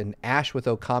Quest, and Ash with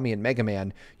Okami and Mega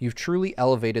Man, you've truly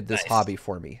elevated this hobby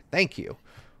for me. Thank you.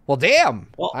 Well, damn.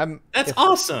 Well, that's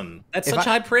awesome. That's such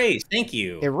high praise. Thank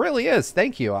you. It really is.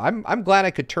 Thank you. I'm glad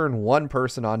I could turn one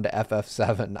person on to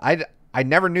FF7. I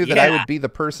never knew that I would be the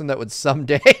person that would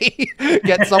someday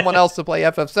get someone else to play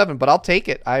FF7, but I'll take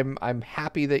it. I'm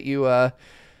happy that you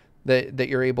that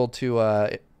you're able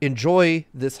to enjoy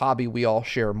this hobby we all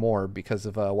share more because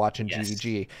of watching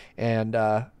GVG.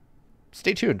 And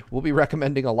stay tuned. We'll be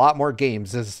recommending a lot more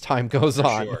games as time goes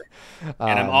on. Sure.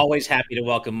 And I'm always happy to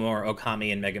welcome more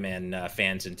Okami and Mega Man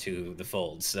fans into the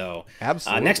fold. So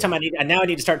absolutely. Next time I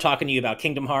need to start talking to you about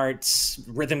Kingdom Hearts,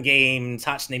 rhythm games,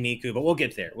 Hatsune Miku, but we'll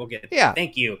get there. Yeah.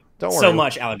 Thank you so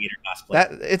much, Alligator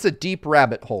Cosplay. It's a deep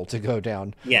rabbit hole to go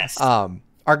down. Yes.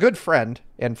 Our good friend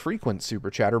and frequent super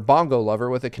chatter, Bongo Lover,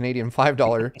 with a Canadian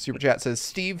 $5 super chat says,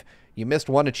 Steve, you missed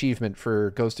one achievement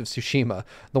for Ghost of Tsushima,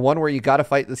 the one where you got to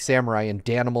fight the samurai in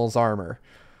Danimal's armor.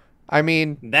 I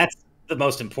mean, that's the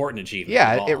most important achievement.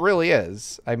 Yeah, it really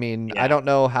is. I mean, I don't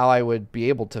know how I would be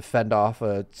able to fend off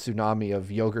a tsunami of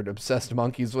yogurt-obsessed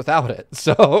monkeys without it.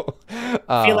 So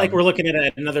I feel like we're looking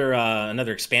at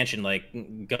another expansion, like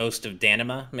Ghost of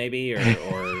Danima, maybe, or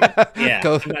yeah,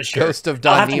 Ghost, I'm not sure. Ghost of Danima.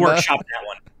 I'll have to workshop that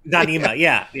one. Danima,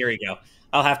 yeah, there you go.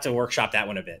 I'll have to workshop that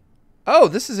one a bit. Oh,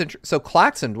 this is interesting. So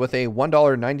Klaxon with a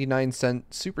 $1.99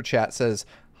 super chat says,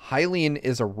 Hylian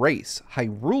is a race.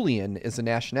 Hyrulean is a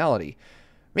nationality.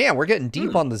 Man, we're getting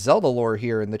deep on the Zelda lore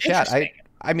here in the chat.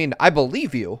 I mean, I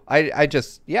believe you.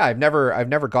 I've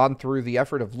never gone through the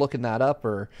effort of looking that up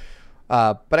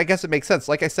but I guess it makes sense.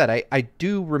 Like I said, I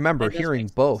do remember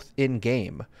hearing both in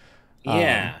game.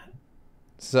 Yeah.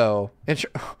 So,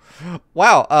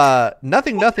 wow.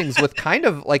 Nothing's with kind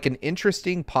of like an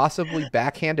interesting, possibly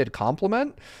backhanded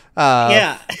compliment.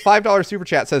 $5 super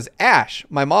chat says, Ash,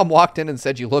 my mom walked in and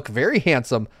said, you look very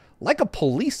handsome, like a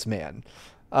policeman.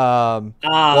 Well,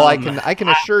 I can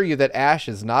assure you that Ash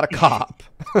is not a cop.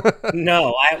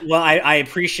 No, I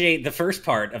appreciate the first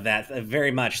part of that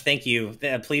very much. Thank you.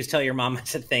 Please tell your mom I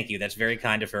said thank you. That's very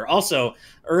kind of her. Also,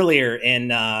 earlier in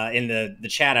the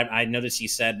chat, I noticed you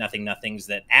said nothings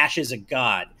that Ash is a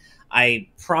god. I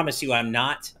promise you, I'm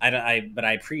not. But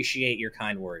I appreciate your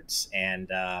kind words. And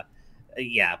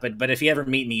yeah, but if you ever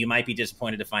meet me, you might be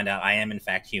disappointed to find out I am in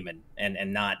fact human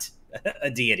and not a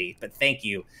deity. But thank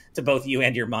you to both you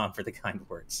and your mom for the kind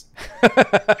words.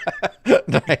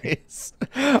 Nice.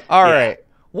 All right.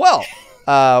 Well,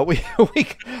 we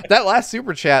that last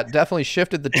super chat definitely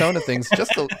shifted the tone of things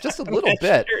just a little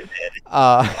bit. Sure did.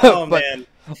 Oh but man.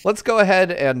 Let's go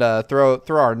ahead and throw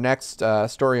our next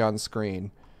story on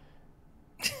screen.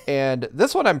 And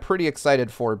this one I'm pretty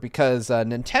excited for because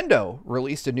Nintendo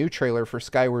released a new trailer for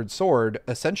Skyward Sword,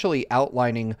 essentially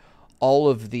outlining all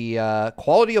of the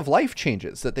quality of life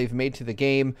changes that they've made to the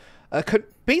game,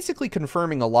 basically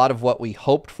confirming a lot of what we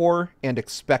hoped for and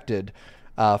expected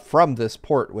from this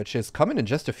port, which is coming in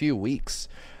just a few weeks.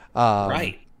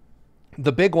 Right.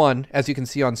 The big one, as you can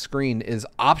see on screen, is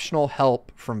optional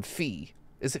help from Fee.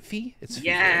 Is it Fee? It's Fee.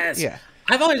 Yes. Yeah.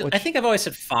 I think I've always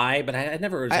said Phi, but I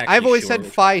never was actually I've always sure said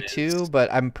Phi too,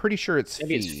 but I'm pretty sure it's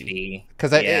Maybe Fee. it's Fee.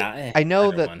 Because I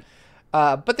know that.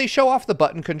 But they show off the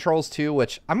button controls too,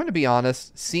 which I'm going to be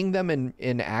honest, seeing them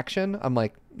in action, I'm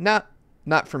like, not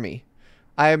for me.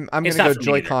 I'm going to go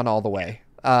Joy-Con all the way.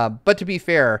 But to be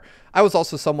fair, I was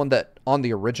also someone that on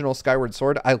the original Skyward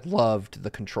Sword, I loved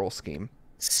the control scheme.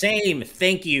 Same.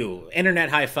 Thank you.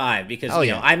 Internet high five. Because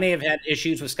you know, I may have had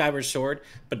issues with Skyward Sword,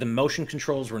 but the motion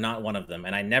controls were not one of them.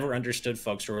 And I never understood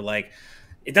folks who were like,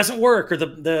 it doesn't work, or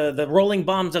the rolling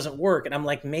bombs doesn't work. And I'm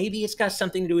like, maybe it's got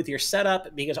something to do with your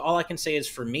setup, because all I can say is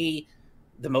for me,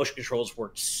 the motion controls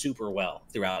worked super well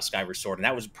throughout Skyward Sword. And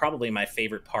that was probably my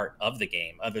favorite part of the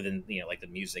game, other than, you know, like the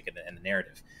music and the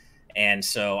narrative. And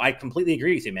so I completely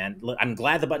agree with you, man. I'm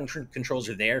glad the button controls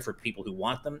are there for people who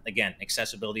want them. Again,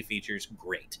 accessibility features,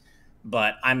 great.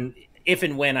 But if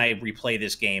and when I replay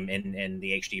this game in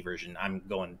the HD version, I'm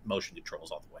going motion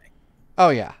controls all the way.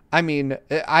 Oh, yeah. I mean,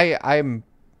 I'm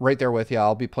right there with you.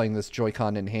 I'll be playing this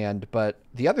Joy-Con in hand. But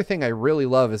the other thing I really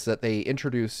love is that they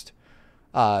introduced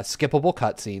skippable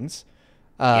cutscenes.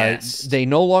 Yes. They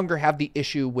no longer have the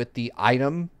issue with the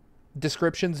item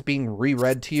descriptions being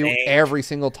reread to you every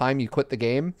single time you quit the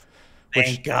game.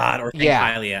 Thank God, or thank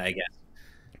Hylia, I guess.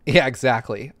 Yeah,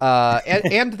 exactly.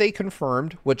 And they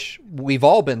confirmed, which we've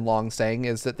all been long saying,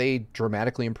 is that they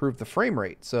dramatically improved the frame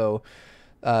rate. So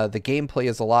the gameplay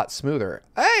is a lot smoother.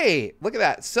 Hey, look at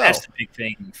that. So that's the big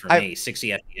thing for me. 60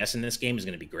 FPS in this game is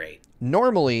going to be great.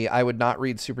 Normally, I would not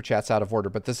read super chats out of order,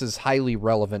 but this is highly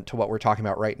relevant to what we're talking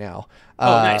about right now.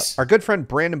 Nice. Our good friend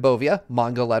Brandon Bovia,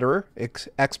 manga letterer,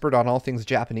 expert on all things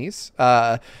Japanese,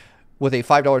 with a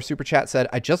 $5 super chat said,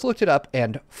 I just looked it up,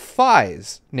 and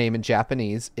Phi's name in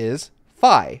Japanese is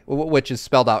Phi, which is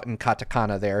spelled out in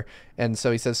katakana there. And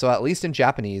so he says, so at least in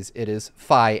Japanese, it is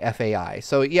Phi, F-A-I.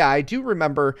 So yeah, I do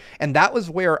remember, and that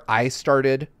was where I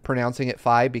started pronouncing it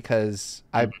Phi, because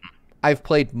I've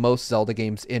played most Zelda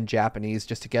games in Japanese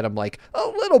just to get them like a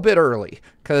little bit early,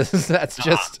 because that's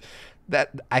just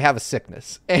that I have a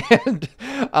sickness. And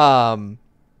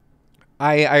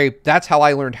I that's how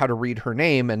I learned how to read her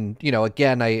name. And, you know,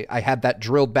 again, I had that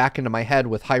drilled back into my head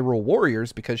with Hyrule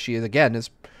Warriors, because she, again,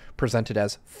 is presented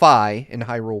as Phi in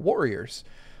Hyrule Warriors.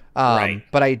 Right.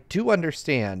 But I do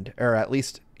understand, or at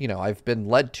least, you know, I've been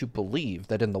led to believe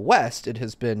that in the West it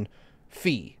has been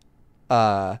Phi.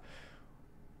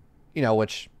 You know,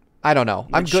 which I don't know.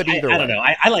 I'm good either way. I don't know.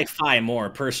 I like Phi more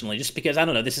personally, just because, I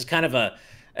don't know, this is kind of a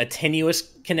tenuous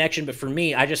connection. But for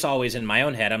me, I just always, in my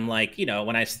own head, I'm like, you know,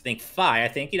 when I think Phi, I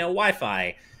think, you know,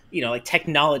 Wi-Fi, you know, like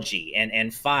technology.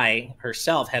 And Phi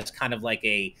herself has kind of like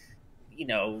a, you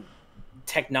know,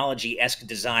 technology-esque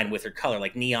design with her color,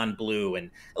 like neon blue.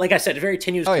 And like I said, a very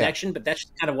tenuous connection, but that's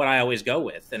kind of what I always go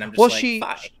with. And I'm just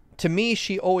Phi. To me,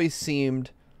 she always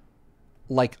seemed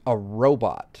like a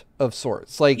robot of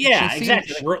sorts. Like, yeah, she seemed,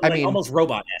 exactly. I mean, almost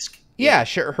robot-esque. Yeah,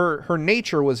 sure. Her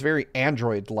nature was very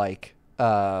android-like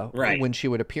right. when she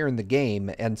would appear in the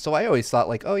game, and so I always thought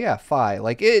like, oh yeah, Phi.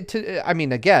 Like I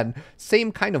mean, again,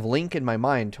 same kind of link in my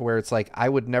mind to where it's like I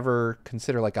would never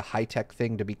consider like a high-tech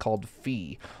thing to be called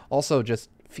fee. Also, just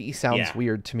fee sounds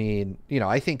weird to me, and you know,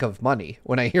 I think of money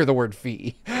when I hear the word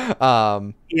fee.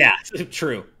 Yeah,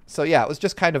 true. So yeah, it was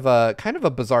just kind of a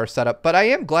bizarre setup, but I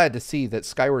am glad to see that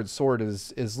Skyward Sword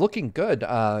is looking good.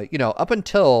 You know, up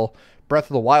until Breath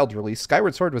of the Wild release,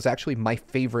 Skyward Sword was actually my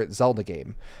favorite Zelda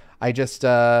game. I just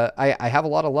I have a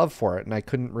lot of love for it, and I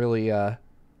couldn't really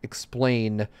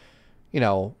explain, you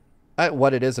know,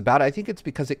 what it is about it. I think it's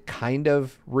because it kind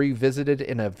of revisited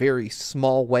in a very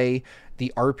small way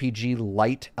the RPG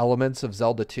light elements of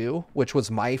Zelda 2, which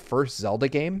was my first Zelda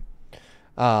game.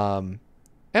 And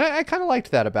I kind of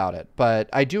liked that about it, but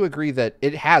I do agree that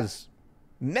it has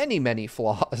many, many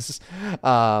flaws.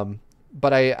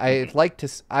 But I'm glad to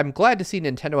see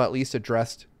Nintendo at least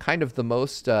addressed kind of the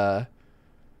most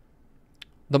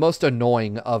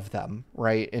annoying of them,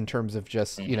 right? In terms of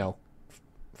just,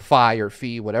 Fi or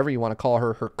Fee, whatever you want to call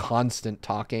her constant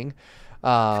talking.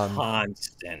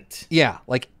 Constant. Yeah,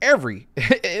 like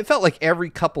it felt like every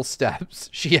couple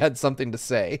steps she had something to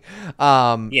say.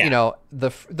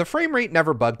 The frame rate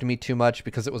never bugged me too much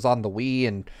because it was on the Wii,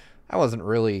 and I wasn't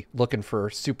really looking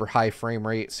for super high frame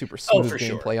rate, super smooth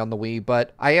gameplay on the Wii,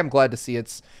 but I am glad to see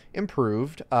it's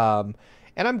improved. And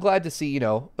I'm glad to see,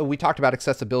 we talked about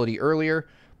accessibility earlier.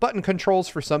 Button controls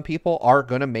for some people are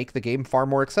going to make the game far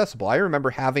more accessible. I remember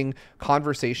having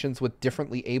conversations with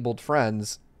differently abled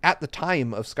friends at the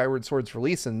time of Skyward Sword's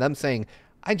release and them saying,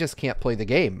 I just can't play the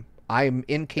game. I'm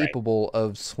incapable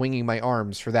of swinging my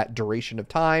arms for that duration of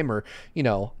time, or,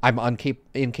 I'm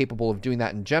incapable of doing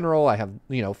that in general. I have,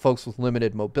 folks with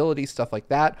limited mobility, stuff like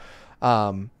that.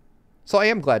 So I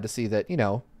am glad to see that,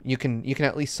 you can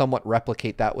at least somewhat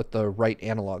replicate that with the right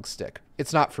analog stick.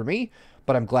 It's not for me,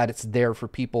 but I'm glad it's there for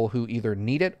people who either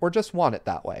need it or just want it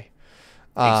that way.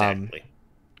 Exactly.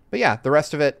 But yeah, the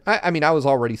rest of it, I mean, I was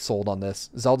already sold on this.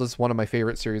 Zelda's one of my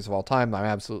favorite series of all time. I'm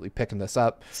absolutely picking this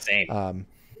up. Same.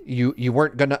 You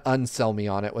weren't going to unsell me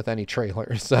on it with any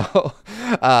trailer. So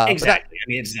exactly. I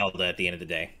mean, it's Zelda at the end of the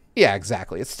day. Yeah,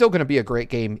 exactly. It's still going to be a great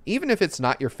game, even if it's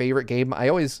not your favorite game. I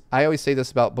always say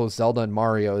this about both Zelda and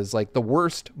Mario, is like the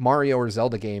worst Mario or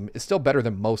Zelda game is still better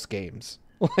than most games.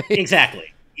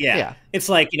 Exactly. Yeah. It's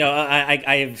like,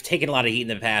 I've taken a lot of heat in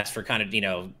the past for kind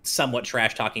of, somewhat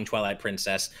trash talking Twilight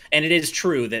Princess. And it is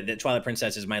true that Twilight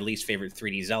Princess is my least favorite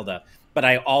 3D Zelda, but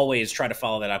I always try to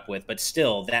follow that up with, but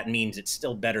still, that means it's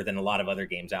still better than a lot of other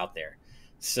games out there.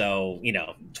 So,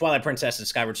 Twilight Princess and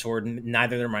Skyward Sword,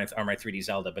 neither of them are my 3D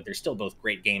Zelda, but they're still both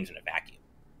great games in a vacuum.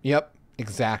 Yep,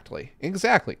 exactly.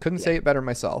 Couldn't say it better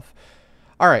myself.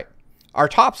 All right. Our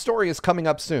top story is coming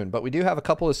up soon, but we do have a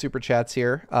couple of super chats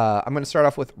here. I'm going to start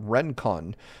off with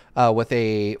Rencon with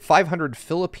a 500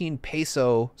 Philippine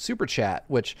peso super chat,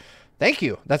 which, thank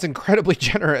you. That's incredibly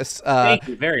generous. Thank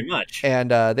you very much.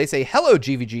 And they say, hello,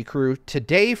 GVG crew.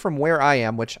 Today from where I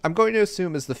am, which I'm going to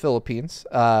assume is the Philippines,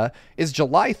 is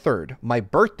July 3rd, my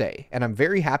birthday, and I'm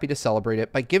very happy to celebrate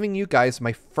it by giving you guys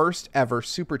my first ever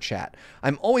super chat.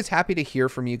 I'm always happy to hear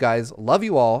from you guys. Love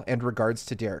you all, and regards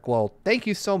to Derrick. Well, thank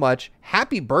you so much.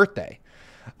 Happy birthday.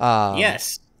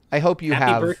 Yes. I hope you have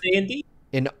happy birthday indeed.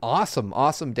 An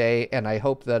awesome day, and I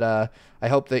hope that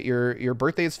your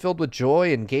birthday is filled with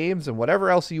joy and games and whatever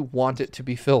else you want it to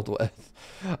be filled with.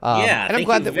 And I'm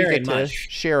glad that we get to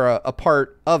share a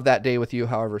part of that day with you,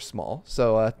 however small.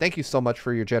 So thank you so much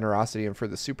for your generosity and for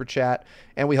the super chat,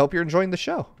 and we hope you're enjoying the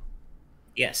show.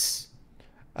 Yes.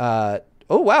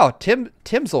 Oh wow,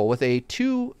 Timzel with a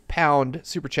 £2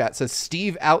 super chat says,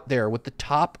 Steve out there with the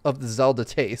top of the Zelda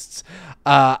tastes.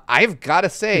 I've got to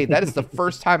say that is the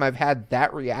first time I've had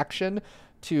that reaction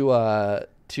to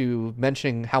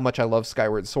mentioning how much I love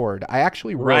Skyward Sword. I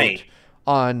actually wrote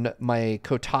on my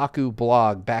Kotaku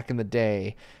blog back in the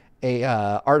day a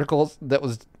article that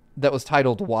was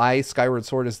titled "Why Skyward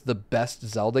Sword is the Best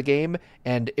Zelda Game,"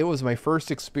 and it was my first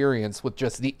experience with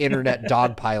just the internet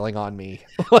dogpiling on me.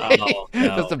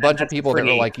 Just a bunch of people that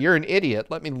were like, "You're an idiot.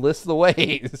 Let me list the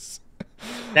ways."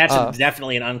 That's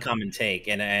definitely an uncommon take,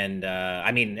 and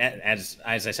I mean, as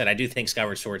I said, I do think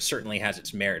Skyward Sword certainly has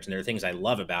its merits, and there are things I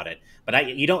love about it.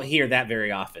 But you don't hear that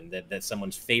very often, that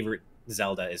someone's favorite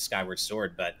Zelda is Skyward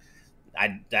Sword. But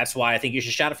that's why I think you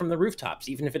should shout it from the rooftops,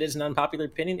 even if it is an unpopular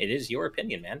opinion. It is your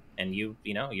opinion, man, and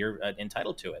you're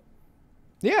entitled to it.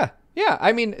 Yeah.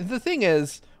 I mean, the thing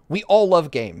is, we all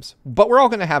love games, but we're all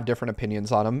going to have different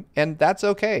opinions on them, and that's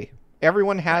okay.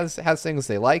 Everyone has things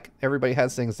they like. Everybody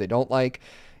has things they don't like.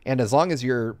 And as long as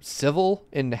you're civil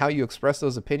in how you express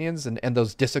those opinions and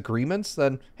those disagreements,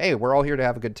 then, hey, we're all here to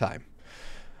have a good time.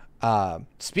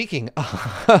 Speaking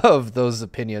of those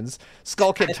opinions,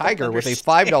 Skull Kid Tiger with a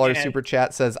 $5 super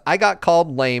chat says, I got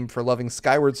called lame for loving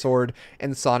Skyward Sword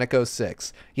and Sonic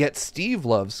 06. Yet Steve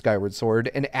loves Skyward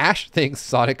Sword and Ash thinks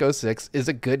Sonic 06 is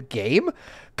a good game?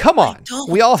 Come on.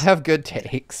 We all have good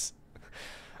takes.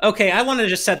 Okay, I want to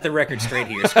just set the record straight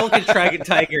here. Skull Kid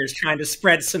Tiger is trying to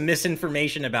spread some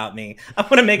misinformation about me. I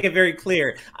want to make it very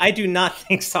clear. I do not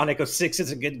think Sonic 06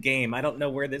 is a good game. I don't know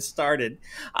where this started.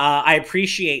 I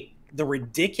appreciate the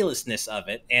ridiculousness of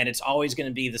it, and it's always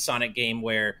going to be the Sonic game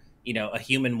where a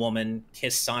human woman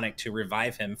kiss Sonic to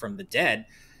revive him from the dead.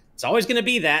 It's always going to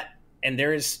be that. And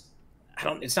it's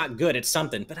not good. It's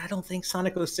something, but I don't think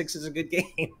Sonic 06 is a good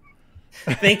game.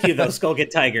 Thank you, though,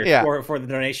 Skullkid Tiger, for the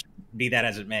donation. Be that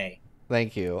as it may.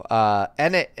 Thank you.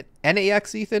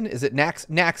 NAX Ethan? Is it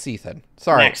Nax Ethan?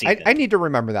 Sorry, Nax Ethan. I need to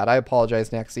remember that. I apologize,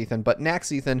 Nax Ethan. But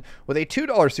Nax Ethan, with a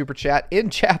 $2 super chat in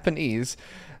Japanese,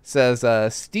 says,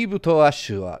 Steve to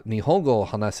Ashu wa Nihongo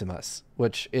hanashimasu,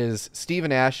 which is Steve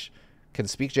and Ash can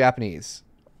speak Japanese.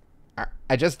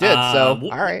 I just did, so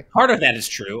all right. Part of that is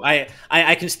true. I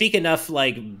can speak enough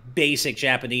like basic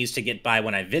Japanese to get by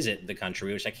when I visit the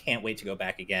country, which I can't wait to go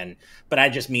back again. But I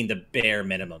just mean the bare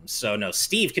minimum. So no,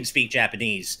 Steve can speak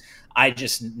Japanese. I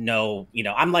just know,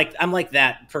 I'm like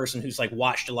that person who's like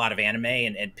watched a lot of anime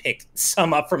and picked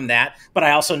some up from that. But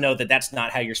I also know that that's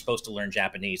not how you're supposed to learn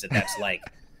Japanese. That's like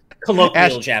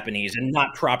colloquial Japanese and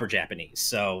not proper Japanese.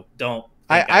 So don't.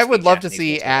 I would love to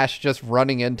see Ash just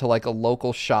running into like a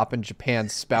local shop in Japan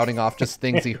spouting off just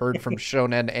things he heard from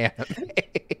shonen anime.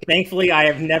 Thankfully, I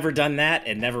have never done that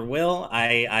and never will.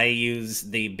 I use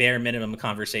the bare minimum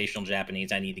conversational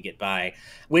Japanese I need to get by,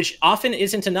 which often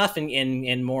isn't enough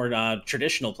in more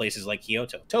traditional places like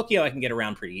Kyoto. Tokyo, I can get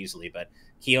around pretty easily, but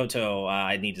Kyoto,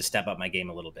 I need to step up my game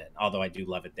a little bit, although I do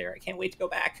love it there. I can't wait to go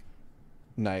back.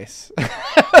 Nice.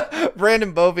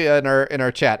 Brandon Bovia in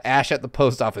our chat. Ash at the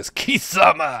post office.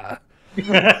 Kisama.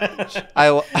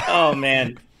 Oh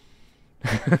man.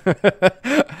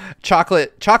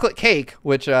 chocolate cake,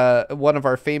 which one of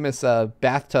our famous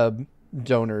bathtub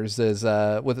donors is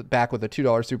with a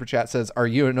 $2 super chat, says, "Are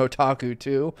you an otaku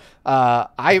too?"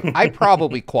 I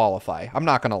probably qualify. I'm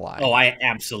not gonna lie. Oh, I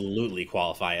absolutely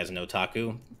qualify as an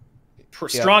otaku.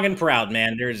 Strong and proud,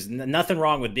 man. There's nothing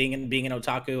wrong with being an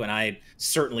otaku, and I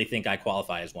certainly think I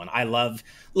qualify as one. I love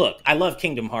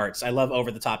Kingdom Hearts. I love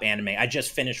over-the-top anime. I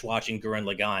just finished watching Gurren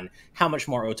Lagann. How much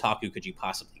more otaku could you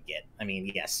possibly get? I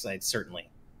mean, yes, I certainly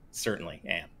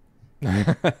am.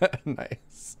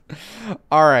 Nice.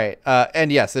 All right.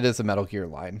 And yes, it is a Metal Gear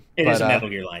line. It is a Metal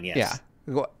Gear line, yes.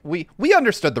 Yeah. We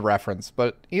understood the reference,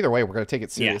 but either way, we're going to take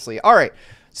it seriously. Yeah. All right.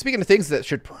 Speaking of things that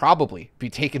should probably be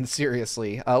taken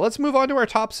seriously, let's move on to our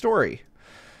top story.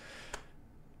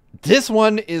 This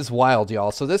one is wild,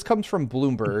 y'all. So this comes from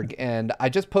Bloomberg, and I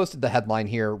just posted the headline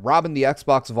here. Robbing the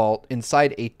Xbox vault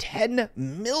inside a $10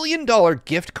 million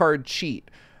gift card cheat.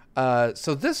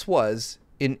 So this was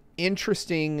an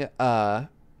interesting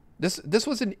this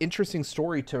was an interesting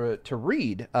story to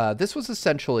read. This was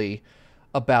essentially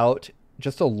about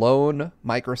just a lone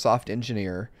Microsoft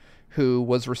engineer who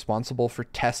was responsible for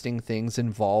testing things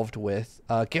involved with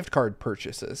gift card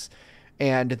purchases.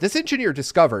 And this engineer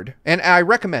discovered, and I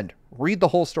recommend read the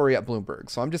whole story at Bloomberg.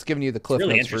 So I'm just giving you the Cliff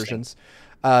Notes versions.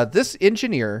 This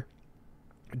engineer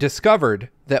discovered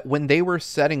that when they were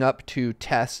setting up to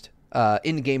test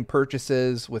in-game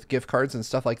purchases with gift cards and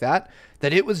stuff like that,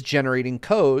 that it was generating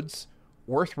codes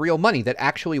worth real money that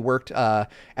actually worked,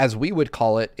 as we would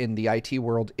call it in the IT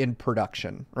world, in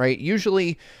production, right?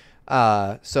 Usually,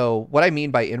 so what I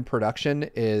mean by in production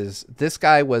is this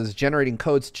guy was generating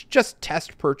codes to just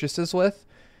test purchases with.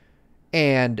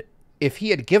 And if he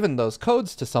had given those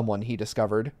codes to someone, he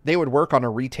discovered they would work on a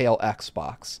retail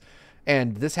Xbox.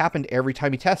 And this happened every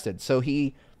time he tested. So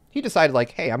he decided,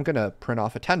 like, hey, I'm going to print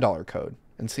off a $10 code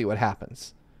and see what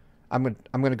happens. I'm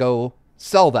going to go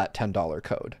sell that $10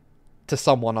 code to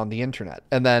someone on the internet.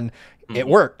 And then it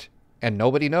worked and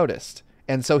nobody noticed.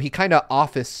 And so he kind of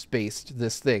office spaced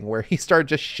this thing where he started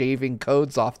just shaving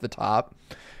codes off the top.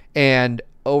 And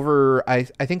over, I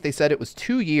think they said it was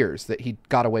 2 years that he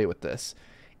got away with this.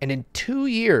 And in 2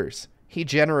 years, he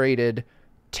generated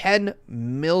 $10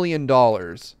 million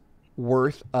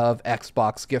worth of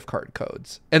Xbox gift card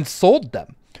codes and sold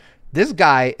them. This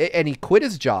guy, and he quit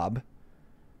his job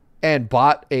and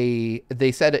bought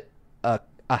they said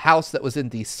a house that was in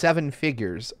the 7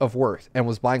 figures of worth and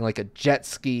was buying like a jet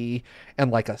ski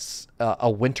and like a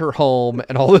winter home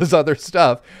and all this other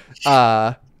stuff.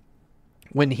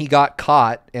 When he got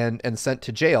caught and sent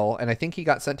to jail, and I think he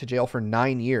got sent to jail for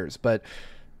 9 years. But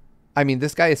I mean,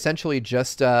 this guy essentially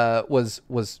just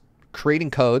was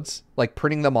creating codes, like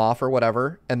printing them off or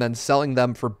whatever, and then selling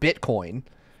them for Bitcoin,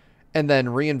 and then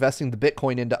reinvesting the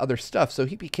Bitcoin into other stuff. So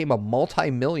he became a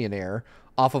multi-millionaire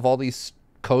off of all these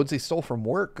codes he stole from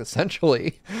work,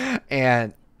 essentially.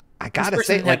 And I gotta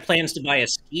say, like, plans to buy a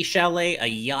ski chalet, a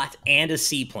yacht, and a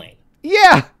seaplane.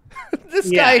 Yeah. This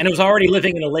guy, and it was already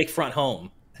living in a lakefront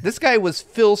home. This guy was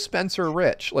Phil Spencer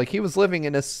rich. Like, he was living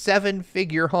in a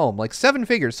 7-figure home, like 7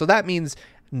 figures. So that means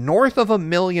north of $1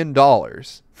 million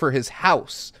for his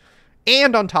house.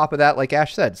 And on top of that, like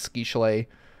Ash said, ski chalet,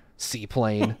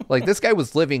 seaplane. Like, this guy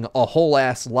was living a whole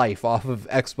ass life off of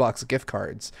Xbox gift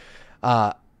cards.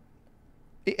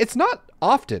 It's not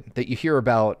often that you hear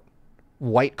about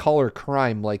white collar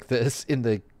crime like this in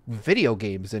the video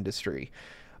games industry,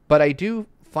 but I do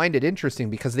find it interesting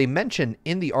because they mention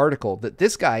in the article that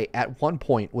this guy at one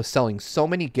point was selling so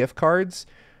many gift cards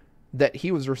that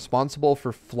he was responsible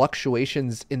for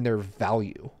fluctuations in their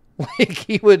value. Like,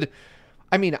 he would,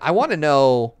 I mean, I want to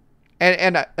know,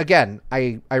 and again,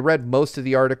 I read most of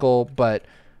the article, but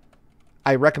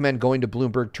I recommend going to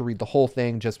Bloomberg to read the whole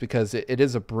thing just because it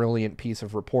is a brilliant piece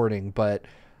of reporting, but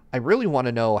I really want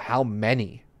to know how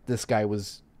many this guy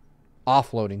was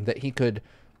offloading that he could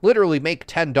literally make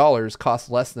 $10 cost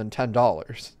less than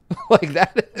 $10. Like,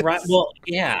 that is... Right. Well,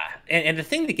 yeah. And the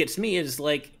thing that gets me is,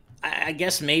 like, I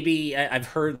guess maybe I've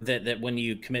heard that when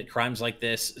you commit crimes like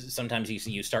this, sometimes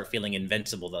you start feeling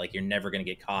invincible, that like you're never going to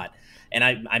get caught. And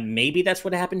I maybe that's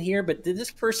what happened here. But did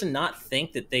this person not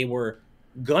think that they were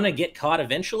going to get caught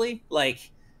eventually?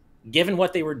 Like, given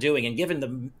what they were doing and given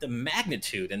the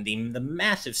magnitude and the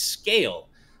massive scale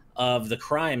of the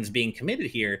crimes being committed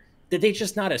here, did they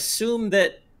just not assume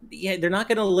that they're not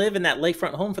going to live in that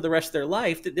lakefront home for the rest of their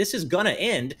life, that this is going to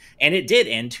end? And it did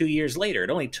end 2 years later. It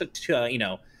only took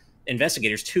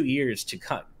investigators 2 years to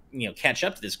catch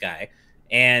up to this guy.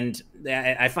 And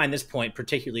I find this point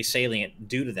particularly salient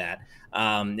due to that.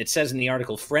 It says in the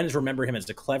article, friends remember him as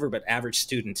a clever but average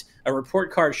student. A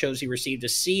report card shows he received a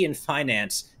C in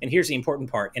finance, and here's the important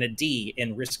part, and a D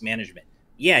in risk management.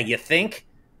 Yeah, you think?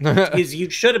 Because you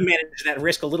should have managed that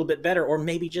risk a little bit better, or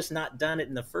maybe just not done it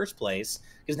in the first place,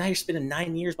 because now you're spending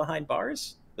 9 years behind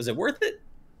bars. Was it worth it?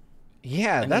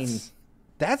 Yeah,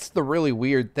 that's the really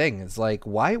weird thing. Is like,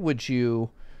 why would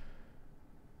you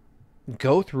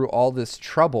go through all this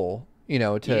trouble,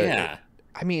 to...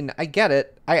 I mean, I get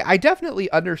it. I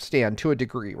definitely understand to a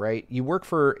degree, right? You work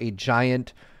for a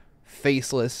giant,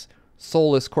 faceless,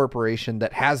 soulless corporation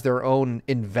that has their own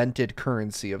invented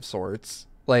currency of sorts.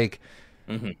 Like,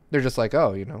 they're just like,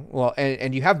 oh, well,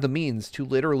 and you have the means to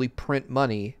literally print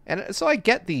money. And so I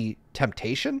get the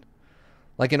temptation,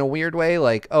 like, in a weird way,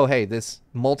 like, oh, hey, this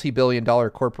multi-billion-dollar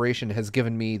corporation has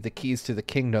given me the keys to the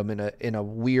kingdom in a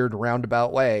weird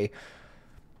roundabout way.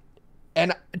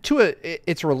 And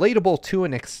it's relatable to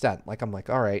an extent. Like, I'm like,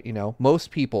 all right,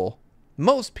 most people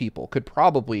could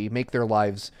probably make their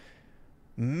lives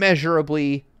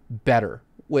measurably better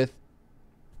with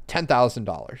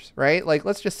 $10,000, right? Like,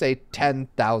 let's just say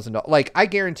 $10,000. Like, I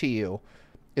guarantee you,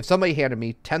 if somebody handed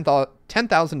me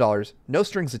 $10,000, no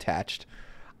strings attached,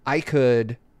 I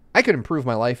could improve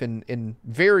my life in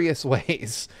various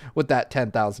ways with that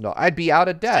 $10,000. I'd be out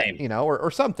of debt,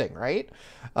 or something, right?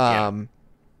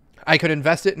 I could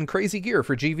invest it in crazy gear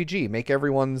for GVG, make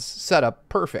everyone's setup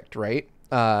perfect, right?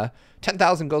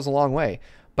 10,000 goes a long way.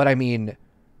 But I mean,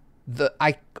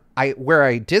 where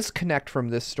I disconnect from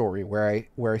this story, where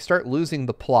I start losing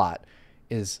the plot,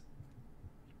 is,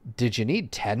 did you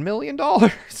need $10 million?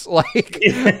 Like,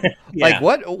 like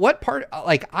what part?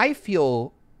 Like, I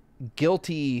feel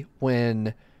guilty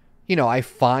when, I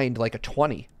find like a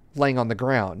 20 laying on the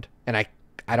ground, and I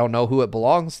don't know who it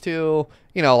belongs to.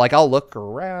 Like, I'll look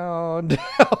around.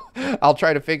 I'll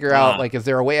try to figure out, like, is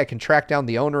there a way I can track down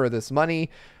the owner of this money?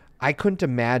 I couldn't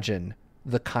imagine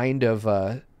the kind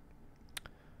of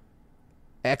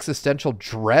existential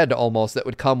dread almost that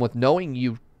would come with knowing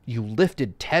you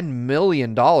lifted $10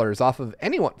 million off of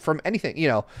anyone from anything,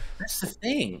 That's the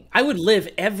thing. I would live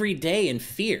every day in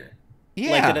fear.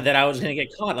 Yeah. Like, that I was going to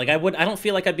get caught. Like, I don't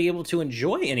feel like I'd be able to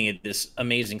enjoy any of this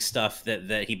amazing stuff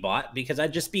that he bought, because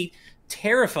I'd just be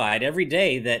terrified every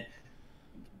day that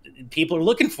people are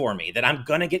looking for me, that I'm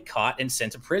going to get caught and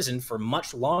sent to prison for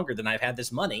much longer than I've had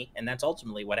this money. And that's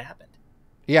ultimately what happened.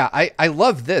 Yeah. I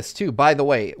love this too. By the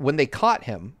way, when they caught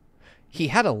him, he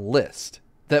had a list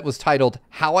that was titled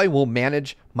 "How I Will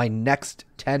Manage My Next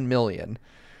 10 Million."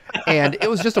 And it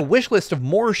was just a wish list of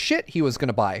more shit he was going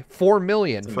to buy. $4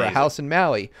 million for a house in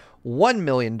Maui, $1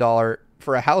 million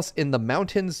for a house in the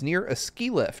mountains near a ski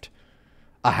lift,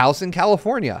 a house in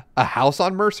California, a house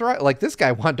on Mercer Island. Like, this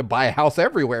guy wanted to buy a house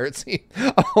everywhere. It seemed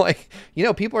like,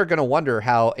 people are going to wonder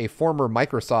how a former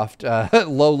Microsoft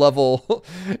low-level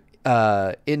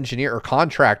engineer or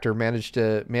contractor managed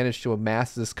to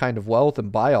amass this kind of wealth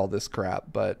and buy all this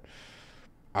crap. But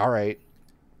all right.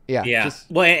 Yeah.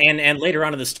 Well, and later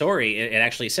on in the story, it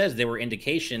actually says there were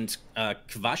indications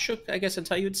Kvashuk, I guess that's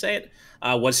how you would say it,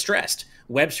 was stressed.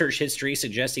 Web search history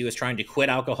suggests he was trying to quit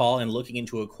alcohol and looking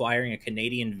into acquiring a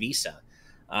Canadian visa.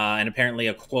 And apparently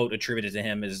a quote attributed to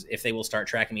him is, "If they will start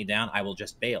tracking me down, I will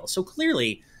just bail." So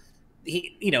clearly,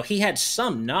 he had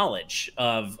some knowledge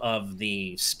of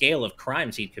the scale of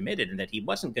crimes he'd committed, and that he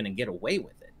wasn't going to get away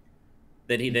with it.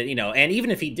 And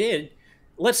even if he did,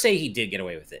 let's say he did get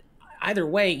away with it. Either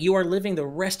way, you are living the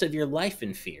rest of your life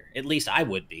in fear. At least I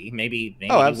would be. Maybe he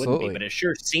wouldn't be, but it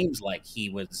sure seems like he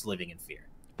was living in fear.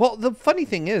 Well, the funny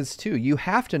thing is, too, you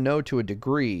have to know to a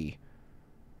degree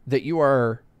that you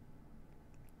are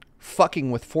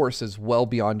fucking with forces well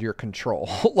beyond your control.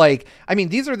 Like, I mean,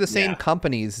 these are the same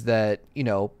companies that,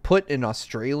 put an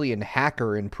Australian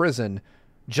hacker in prison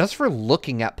just for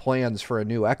looking at plans for a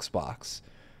new Xbox.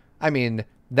 I mean,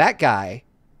 that guy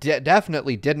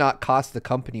definitely did not cost the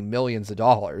company millions of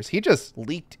dollars. He just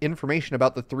leaked information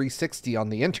about the 360 on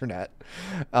the internet.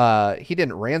 He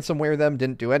didn't ransomware them,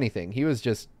 didn't do anything. He was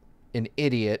just an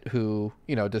idiot who,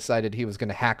 decided he was going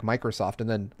to hack Microsoft and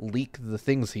then leak the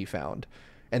things he found.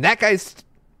 And that guy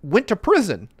went to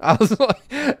prison. I was like,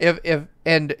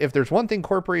 if there's one thing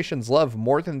corporations love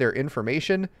more than their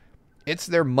information, it's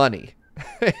their money.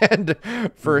 And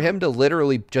for him to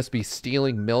literally just be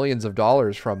stealing millions of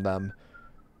dollars from them,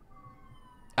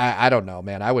 I don't know,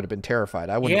 man. I would have been terrified.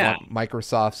 I wouldn't want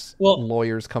Microsoft's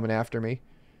lawyers coming after me.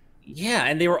 Yeah,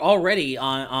 and they were already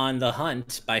on the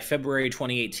hunt by February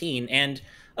 2018. And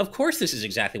of course, this is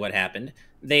exactly what happened.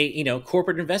 They,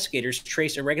 corporate investigators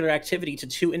traced irregular activity to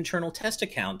 2 internal test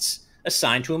accounts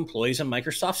assigned to employees on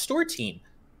Microsoft's store team.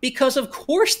 Because of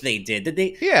course they did.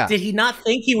 Did he not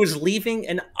think he was leaving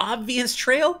an obvious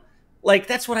trail? Like,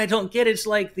 that's what I don't get. It's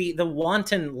like the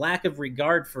wanton lack of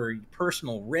regard for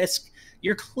personal risk.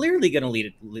 You're clearly going to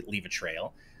leave a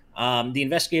trail. The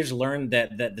investigators learned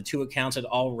that the 2 accounts had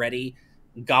already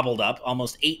gobbled up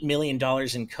almost $8 million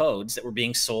in codes that were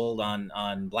being sold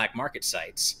on black market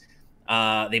sites.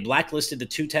 They blacklisted the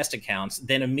 2 test accounts.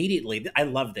 Then immediately, I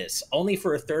love this, only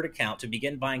for a 3rd account to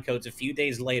begin buying codes a few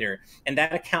days later. And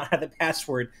that account had the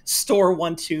password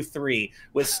store123,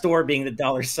 with store being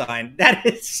the $sign. That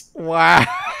is... Wow.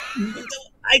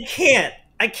 I can't.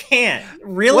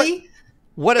 Really?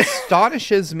 What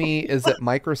astonishes me is that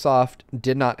Microsoft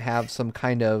did not have some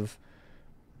kind of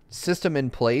system in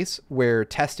place where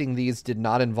testing these did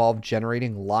not involve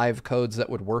generating live codes that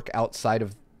would work outside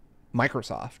of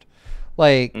Microsoft.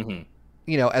 Like,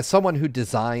 as someone who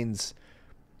designs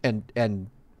and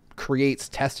creates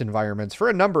test environments for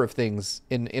a number of things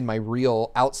in my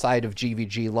real outside of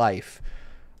GVG life,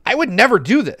 I would never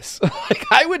do this. Like,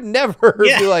 I would never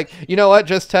be like, you know what,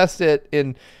 just test it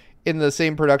in the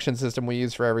same production system we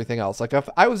use for everything else. Like, if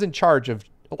I was in charge of,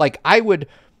 like, I would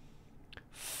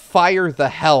fire the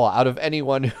hell out of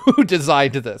anyone who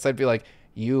designed this. I'd be like,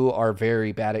 you are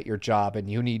very bad at your job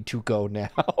and you need to go now.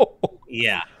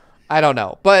 Yeah. I don't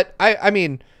know. But I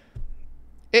mean,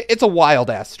 it's a wild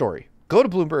ass story. Go to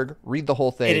Bloomberg, read the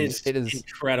whole thing. It is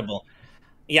incredible.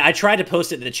 Yeah, I tried to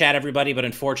post it in the chat, everybody, but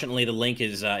unfortunately the link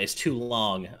is too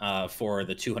long for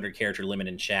the 200 character limit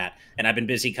in chat, and I've been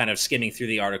busy kind of skimming through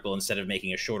the article instead of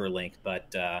making a shorter link.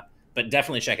 But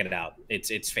definitely check it out.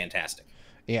 It's fantastic.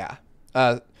 Yeah,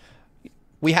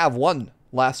 we have one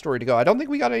last story to go. I don't think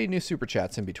we got any new super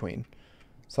chats in between,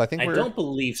 so I don't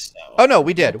believe so. Oh no,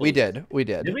 we did. Did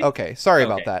we? Okay, sorry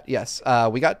about that. Yes,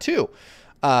 we got 2.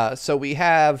 So we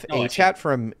have a chat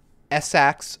from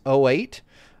Sax08.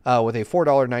 With a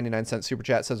 $4.99 super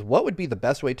chat, says, what would be the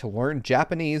best way to learn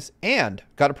Japanese and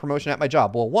got a promotion at my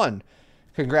job? Well, 1,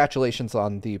 congratulations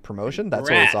on the promotion. That's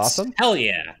always awesome. Hell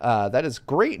yeah. That is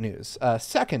great news.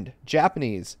 2nd,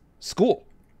 Japanese school.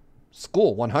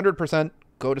 100%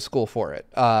 go to school for it.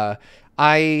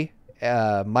 My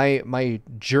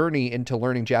journey into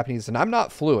learning Japanese, and I'm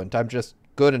not fluent, I'm just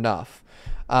good enough.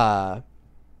 My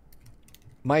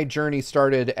journey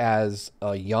started as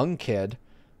a young kid,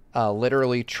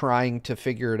 literally trying to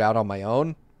figure it out on my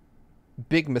own.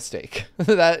 Big mistake.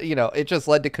 That, it just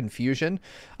led to confusion.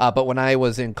 But when I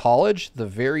was in college, the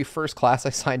very first class I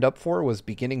signed up for was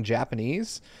beginning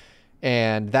Japanese.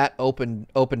 And that opened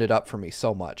it up for me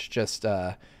so much. Just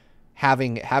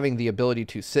having the ability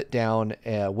to sit down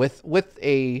with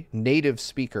a native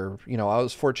speaker. I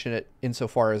was fortunate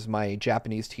insofar as my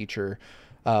Japanese teacher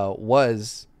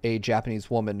was a Japanese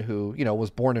woman who, was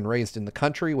born and raised in the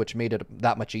country, which made it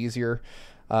that much easier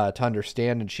to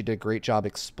understand. And she did a great job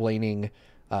explaining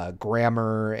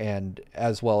grammar and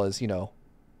as well as,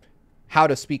 how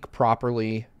to speak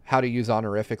properly, how to use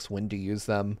honorifics, when to use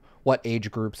them, what age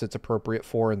groups it's appropriate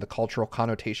for, and the cultural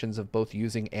connotations of both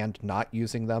using and not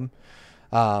using them,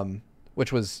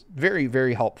 which was very,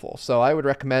 very helpful. So I would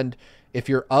recommend, if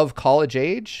you're of college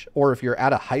age or if you're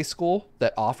at a high school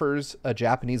that offers a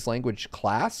Japanese language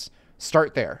class,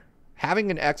 start there.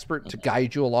 Having an expert to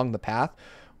guide you along the path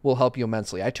will help you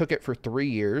immensely. I took it for 3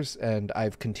 years, and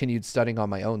I've continued studying on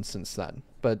my own since then.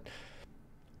 But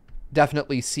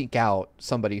definitely seek out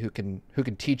somebody who can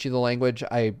teach you the language.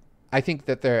 I think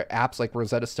that their apps like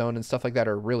Rosetta Stone and stuff like that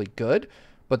are really good,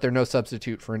 but they're no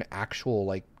substitute for an actual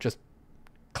like just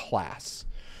class.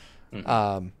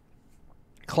 Mm-hmm.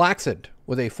 Klaxon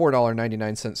with a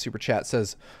 $4.99 super chat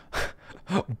says,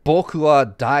 "Boku wa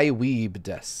dai weeb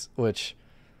desu," which,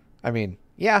 I mean,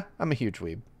 yeah, I'm a huge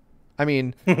weeb. I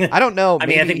mean, I don't know. I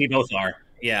mean, I think we both are.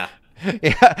 Yeah.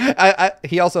 Yeah.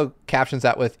 He also captions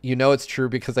that with, it's true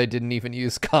because I didn't even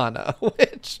use kana,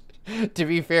 which, to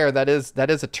be fair, that is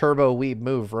a turbo weeb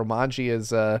move. Romanji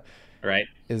is right.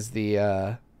 Is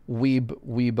the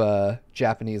weeb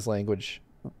Japanese language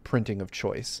printing of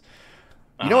choice.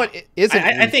 You know what? It isn't.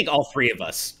 I think all three of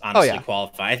us honestly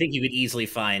qualify. I think you could easily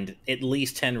find at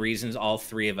least 10 reasons all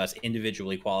three of us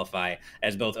individually qualify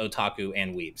as both otaku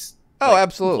and weebs. Oh, like,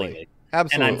 absolutely. Completely.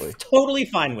 Absolutely. And I'm totally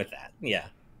fine with that. Yeah.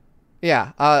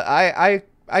 Yeah.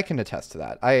 I can attest to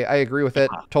that. I agree with it.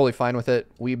 Totally fine with it.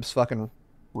 Weebs fucking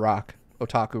rock.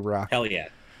 Otaku rock. Hell yeah.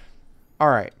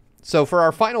 All right. So for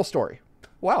our final story.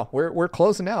 Wow, we're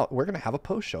closing out. We're going to have a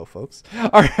post show, folks.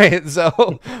 All right.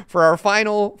 So for our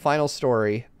final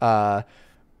story,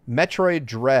 Metroid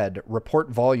Dread Report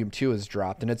Volume 2 is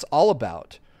dropped, and it's all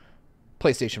about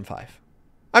PlayStation 5.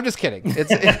 I'm just kidding.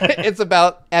 It's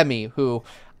about Emmy, who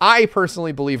I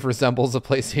personally believe resembles a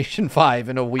PlayStation 5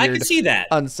 in a weird, I can see that.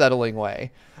 Unsettling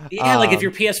way. Yeah, like if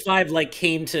your PS5 like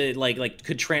came to like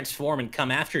could transform and come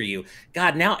after you.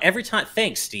 God, now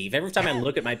thanks, Steve. Every time I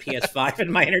look at my PS5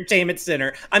 in my entertainment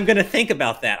center, I'm gonna think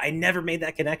about that. I never made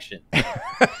that connection.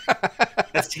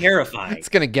 That's terrifying. It's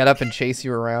gonna get up and chase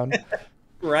you around,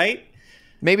 right?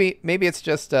 Maybe it's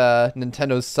just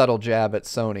Nintendo's subtle jab at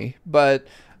Sony, but.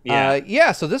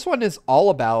 Yeah. So this one is all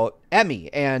about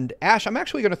Emmy. And Ash, I'm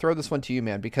actually going to throw this one to you,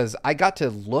 man, because I got to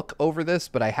look over this,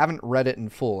 but I haven't read it in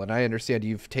full. And I understand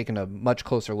you've taken a much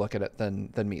closer look at it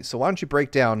than me. So why don't you break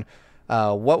down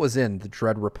what was in the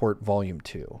Dread Report Volume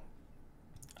 2?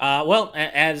 Well,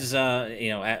 as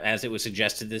as it was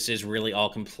suggested, this is really all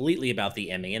completely about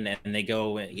the Emmy, and they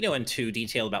go into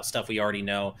detail about stuff we already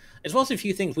know, as well as a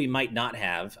few things we might not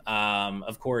have.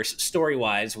 Of course,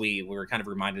 story-wise, we were kind of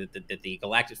reminded that the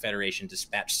Galactic Federation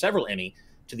dispatched several Emmy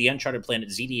to the uncharted planet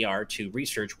ZDR to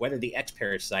research whether the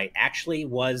X-Parasite actually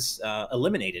was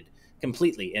eliminated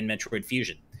completely in Metroid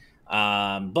Fusion.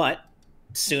 But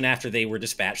soon after they were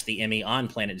dispatched, the Emmy on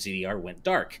planet ZDR went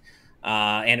dark.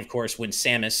 And of course, when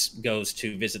Samus goes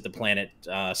to visit the planet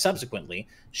subsequently,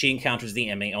 she encounters the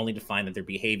Emmy only to find that their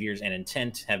behaviors and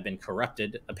intent have been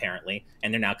corrupted, apparently,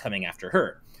 and they're now coming after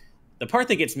her. The part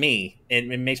that gets me,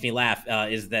 it makes me laugh,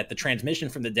 is that the transmission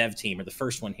from the dev team, or the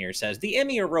first one here, says, the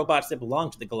Emmy are robots that belong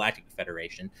to the Galactic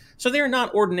Federation, so they're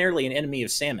not ordinarily an enemy of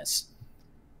Samus.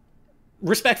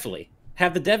 Respectfully,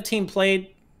 have the dev team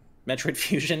played Metroid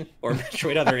Fusion or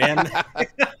Metroid Other M?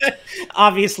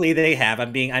 Obviously they have.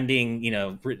 I'm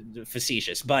being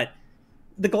facetious, but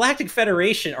the Galactic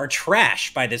Federation are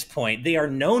trash by this point. They are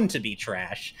known to be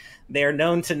trash. They are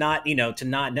known to not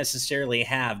necessarily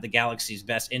have the galaxy's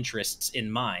best interests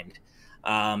in mind.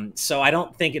 So I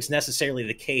don't think it's necessarily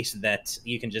the case that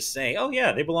you can just say, oh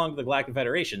yeah, they belong to the Galactic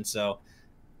Federation, so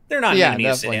they're not an enemy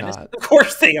of Samus. Of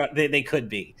course they are. They could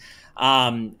be.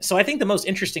 So I think the most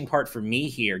interesting part for me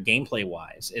here,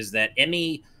 gameplay-wise, is that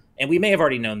Emmy, and we may have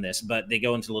already known this, but they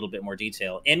go into a little bit more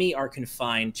detail. Emmy are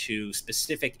confined to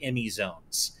specific Emmy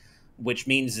zones, which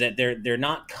means that they're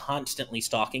not constantly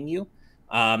stalking you.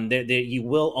 You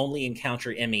will only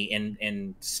encounter Emmy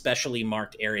in specially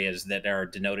marked areas that are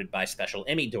denoted by special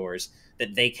Emmy doors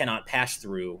that they cannot pass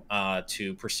through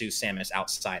to pursue Samus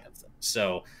outside of them.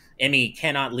 So Emmy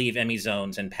cannot leave Emmy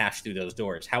zones and pass through those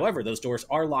doors. However, those doors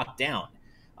are locked down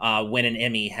when an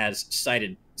Emmy has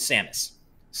sighted Samus.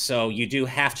 So you do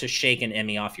have to shake an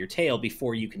Emmy off your tail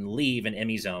before you can leave an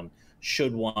Emmy zone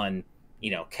should one,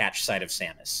 catch sight of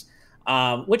Samus.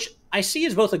 Which I see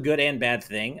as both a good and bad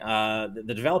thing.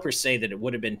 The developers say that it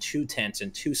would have been too tense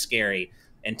and too scary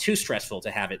and too stressful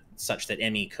to have it such that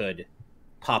Emmy could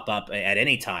pop up at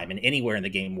any time and anywhere in the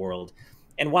game world.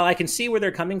 And while I can see where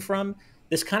they're coming from,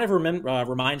 this kind of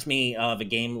reminds me of a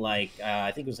game like,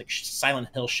 I think it was like Silent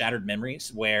Hill Shattered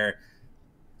Memories, where,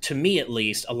 to me at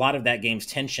least, a lot of that game's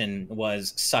tension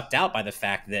was sucked out by the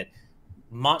fact that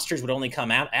monsters would only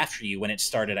come out after you when it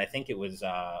started. I think it was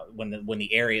when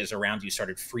the areas around you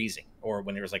started freezing, or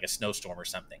when there was like a snowstorm or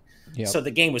something. Yep. So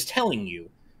the game was telling you,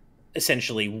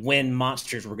 essentially, when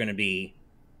monsters were going to be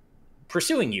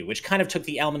pursuing you, which kind of took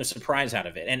the element of surprise out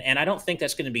of it. And I don't think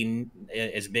that's going to be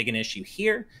as big an issue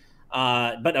here.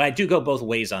 But I do go both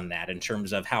ways on that in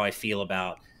terms of how I feel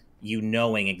about you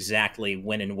knowing exactly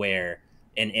when and where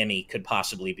an Emmy could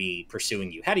possibly be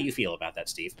pursuing you. How do you feel about that,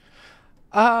 Steve?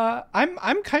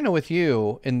 I'm kind of with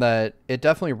you in that it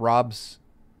definitely robs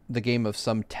the game of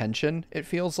some tension. It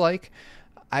feels like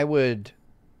I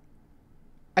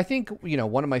think,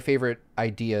 one of my favorite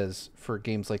ideas for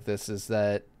games like this is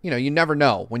that, you never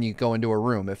know when you go into a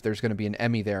room if there's going to be an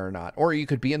Emmy there or not. Or you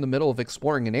could be in the middle of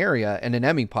exploring an area and an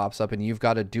Emmy pops up and you've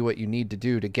got to do what you need to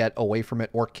do to get away from it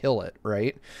or kill it,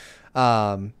 right?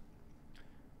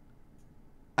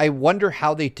 I wonder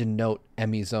how they denote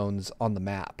Emmy zones on the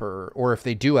map, or if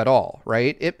they do at all,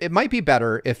 right? It might be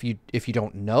better if you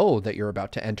don't know that you're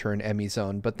about to enter an Emmy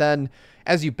zone, but then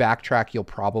as you backtrack, you'll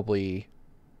probably,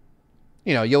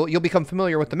 you'll become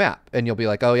familiar with the map and you'll be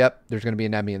like, oh, yep, there's going to be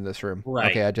an Emmy in this room.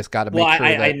 Right. Okay, I just got to make sure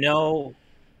that...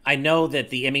 I know that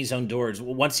the Emmy zone doors,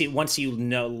 once you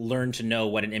learn to know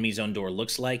what an Emmy zone door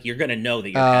looks like, you're going to know that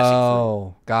you're passing through.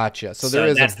 Oh, gotcha. So there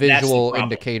is a visual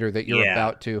indicator that you're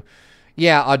about to...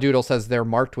 Yeah, Audoodle says they're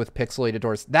marked with pixelated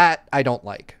doors. That I don't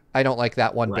like. I don't like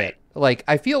that one bit. Like,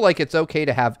 I feel like it's okay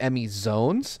to have Emmy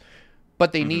zones,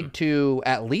 but they need to,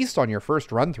 at least on your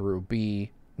first run through,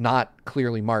 be not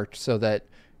clearly marked so that,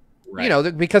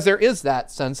 because there is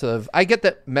that sense of, I get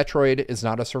that Metroid is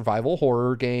not a survival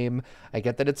horror game. I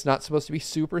get that it's not supposed to be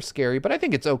super scary, but I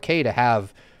think it's okay to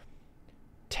have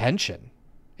tension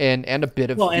and a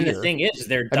bit of fear. And the thing is,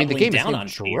 they're doubling down on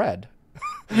Dread.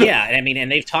 Yeah,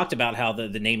 and they've talked about how the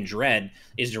name Dread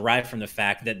is derived from the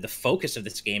fact that the focus of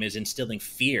this game is instilling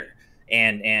fear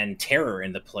and terror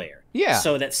in the player. Yeah.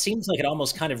 So that seems like it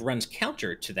almost kind of runs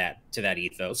counter to that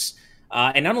ethos.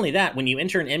 And not only that, when you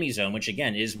enter an Emmy zone, which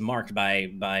again is marked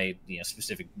by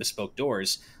specific bespoke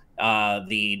doors,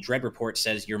 the Dread Report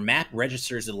says your map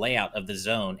registers the layout of the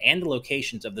zone and the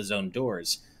locations of the zone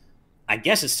doors. I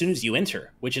guess as soon as you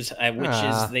enter, which is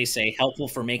they say helpful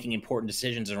for making important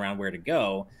decisions around where to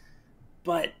go,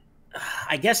 but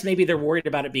I guess maybe they're worried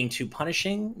about it being too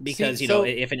punishing because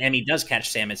if an Emmy does catch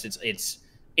Samus, it's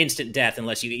instant death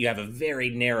unless you have a very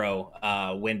narrow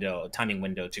timing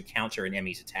window to counter an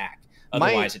Emmy's attack.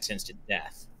 Otherwise, it's instant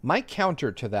death. My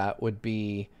counter to that would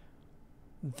be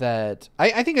that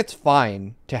I think it's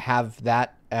fine to have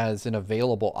that as an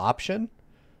available option,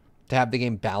 to have the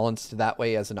game balanced that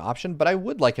way as an option, but I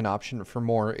would like an option for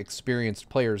more experienced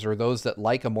players or those that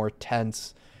like a more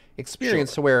tense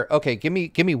experience to where, okay, give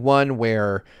me one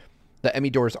where the Emmy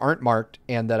doors aren't marked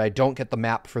and that I don't get the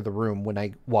map for the room when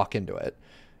I walk into it.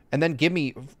 And then give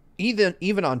me,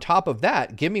 even on top of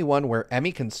that, give me one where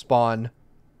Emmy can spawn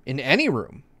in any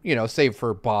room, save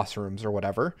for boss rooms or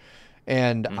whatever.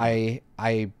 And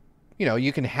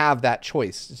you can have that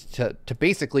choice to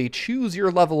basically choose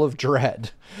your level of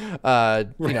dread. Do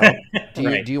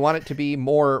you want it to be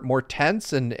more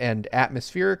tense and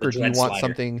atmospheric, or do you want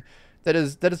something that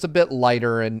is a bit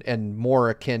lighter and more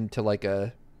akin to like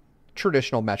a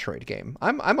traditional Metroid game?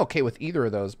 I'm okay with either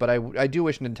of those, but I do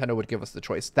wish Nintendo would give us the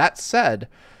choice. That said,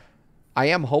 I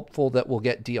am hopeful that we'll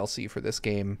get DLC for this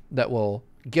game that will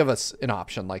give us an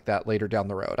option like that later down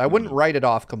the road. I wouldn't write it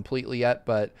off completely yet,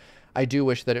 but I do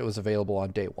wish that it was available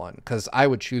on day one, because I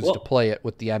would choose to play it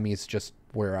with the Emmys just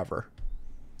wherever.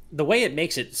 The way it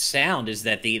makes it sound is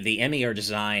that the Emmy are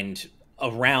designed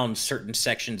around certain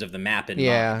sections of the map in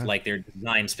mind. Like they're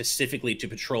designed specifically to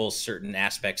patrol certain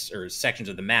aspects or sections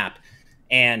of the map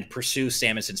and pursue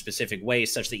Samus in specific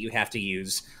ways, such that you have to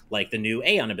use like the new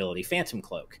Aeon ability, Phantom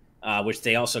Cloak, which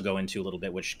they also go into a little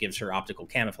bit, which gives her optical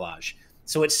camouflage.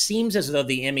 So it seems as though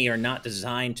the Emmy are not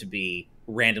designed to be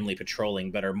randomly patrolling,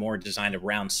 but are more designed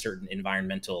around certain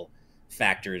environmental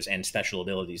factors and special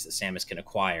abilities that Samus can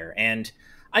acquire. And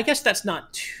I guess that's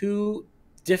not too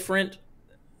different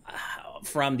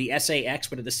from the SAX,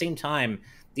 but at the same time,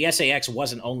 the SAX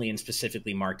wasn't only in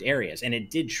specifically marked areas, and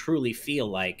it did truly feel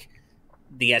like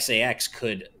the SAX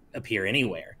could appear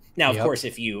anywhere. Now, of course,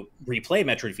 if you replay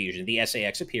Metroid Fusion, the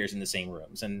SAX appears in the same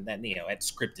rooms and at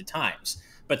scripted times.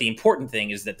 But the important thing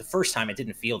is that the first time it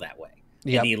didn't feel that way.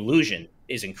 Yep. And the illusion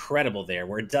is incredible there,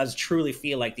 where it does truly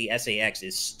feel like the SAX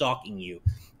is stalking you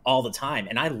all the time.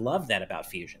 And I love that about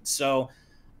Fusion. So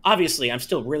obviously, I'm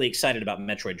still really excited about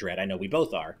Metroid Dread. I know we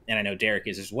both are, and I know Derrick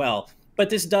is as well. But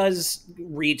this does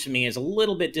read to me as a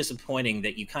little bit disappointing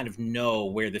that you kind of know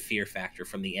where the fear factor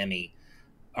from the Emmy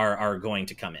are going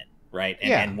to come in, right?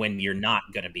 And when you're not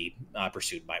going to be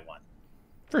pursued by one.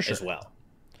 For sure. As well.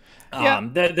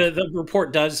 The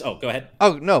report does... Oh, go ahead.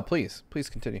 Oh, no, please. Please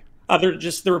continue.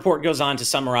 The report goes on to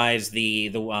summarize the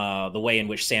way in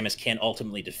which Samus can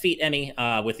ultimately defeat Emmy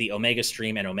with the Omega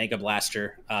Stream and Omega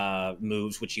Blaster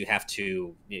moves, which she has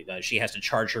to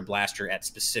charge her blaster at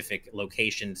specific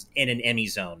locations in an Emmy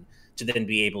zone to then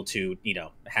be able to,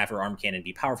 have her arm cannon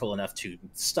be powerful enough to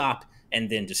stop and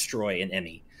then destroy an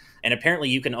Emmy. And apparently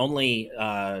you can only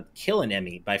kill an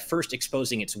Emmy by first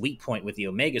exposing its weak point with the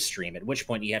Omega Stream, at which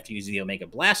point you have to use the Omega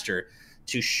Blaster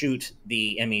to shoot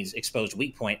the Emmy's exposed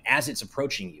weak point as it's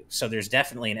approaching you. So there's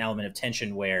definitely an element of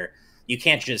tension where you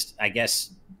can't just, I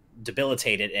guess,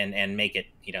 debilitate it and make it,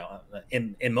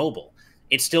 immobile.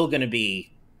 It's still going to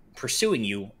be pursuing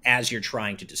you as you're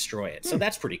trying to destroy it. So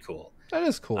that's pretty cool. That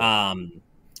is cool.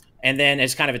 And then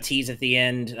as kind of a tease at the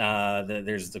end,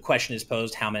 the question is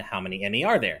posed, how many Emmy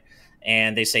are there?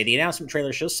 And they say the announcement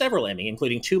trailer shows several Emmy,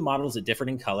 including 2 models that differ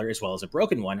in color as well as a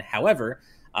broken one. However,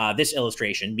 this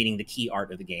illustration, meaning the key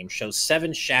art of the game, shows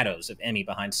 7 shadows of Emmy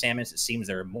behind Samus. It seems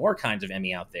there are more kinds of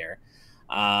Emmy out there.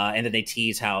 And then they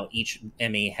tease how each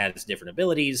Emmy has different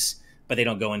abilities, but they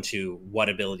don't go into what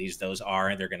abilities those are,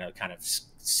 and they're going to kind of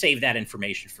save that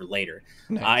information for later.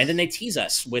 Nice. And then they tease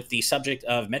us with the subject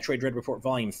of Metroid Dread Report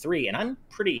Volume 3, and I'm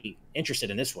pretty interested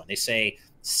in this one. They say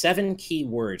 7 key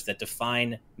words that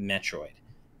define Metroid.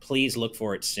 Please look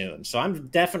for it soon. So I'm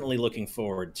definitely looking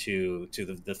forward to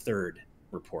the third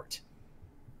report.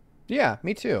 Yeah,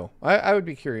 me too. I would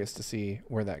be curious to see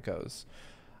where that goes.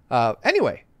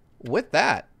 Anyway, with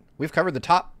that, we've covered the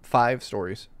top 5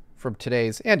 stories from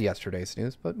today's and yesterday's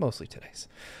news, but mostly today's.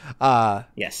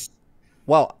 Yes.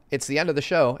 Well, it's the end of the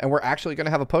show, and we're actually going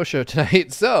to have a post show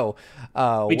tonight. So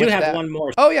we do have one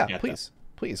more. Oh yeah, please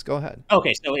go ahead.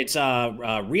 Okay, so it's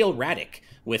Real Radic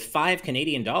with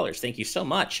 $5 Thank you so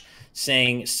much.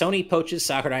 Saying Sony poaches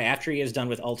Sakurai after he is done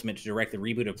with Ultimate to direct the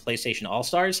reboot of PlayStation All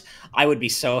Stars. I would be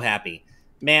so happy.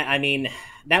 Man, I mean,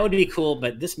 that would be cool,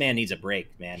 but this man needs a break,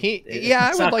 man.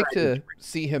 I would like to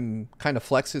see him kind of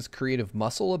flex his creative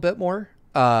muscle a bit more.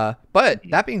 But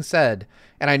that being said,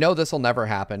 and I know this will never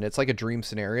happen, it's like a dream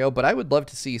scenario, but I would love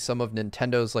to see some of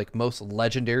Nintendo's like most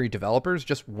legendary developers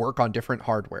just work on different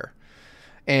hardware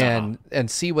and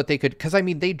see what they could, because I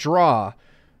mean, they draw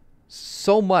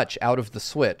so much out of the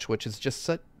Switch, which is just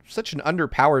such an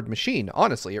underpowered machine.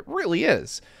 Honestly, it really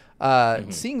is.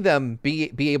 Seeing them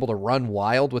be able to run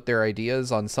wild with their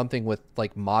ideas on something with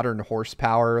like modern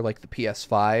horsepower, like the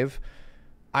PS5,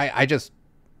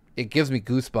 it gives me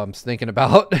goosebumps thinking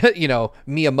about,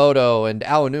 Miyamoto and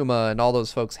Aonuma and all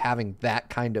those folks having that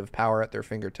kind of power at their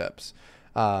fingertips.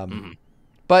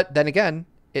 But then again,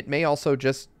 it may also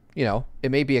just,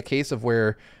 it may be a case of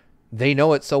where they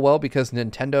know it so well because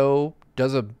Nintendo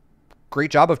does a great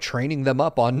job of training them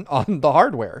up on the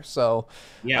hardware. So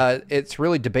it's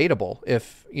really debatable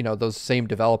if, those same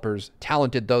developers,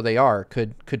 talented though they are,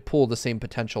 could pull the same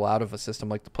potential out of a system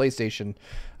like the PlayStation.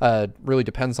 Really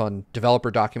depends on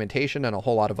developer documentation and a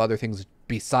whole lot of other things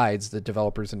besides the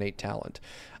developer's innate talent.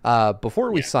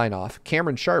 Before we sign off,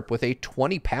 Cameron Sharp with a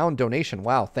 20-pound donation.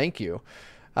 Wow. Thank you.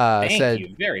 Thank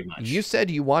you very much. You said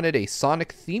you wanted a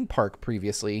Sonic theme park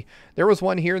previously. There was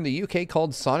one here in the UK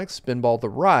called Sonic Spinball. The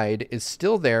ride is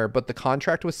still there, but the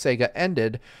contract with Sega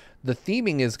ended. The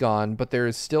theming is gone, but there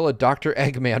is still a Dr.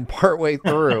 Eggman partway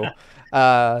through.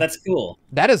 That's cool.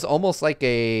 That is almost like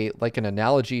an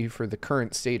analogy for the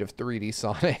current state of 3D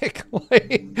Sonic.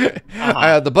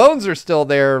 The bones are still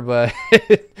there, but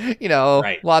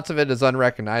lots of it is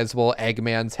unrecognizable.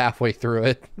 Eggman's halfway through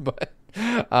it, but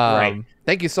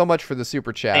thank you so much for the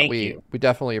super chat. We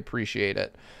definitely appreciate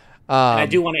it. And I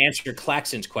do want to answer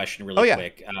Claxon's question really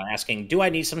quick, asking, do I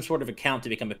need some sort of account to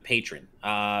become a patron?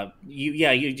 You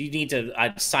need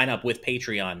to sign up with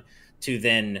Patreon to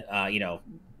then,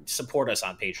 support us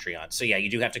on Patreon. So yeah, you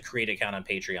do have to create an account on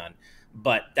Patreon,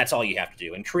 but that's all you have to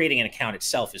do. And creating an account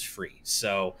itself is free.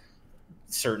 So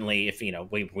certainly if,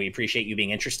 we appreciate you being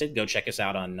interested, go check us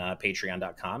out on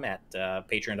patreon.com at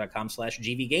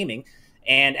patreon.com/GVGaming.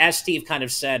 And as Steve kind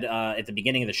of said at the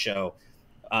beginning of the show,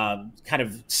 kind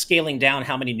of scaling down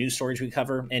how many news stories we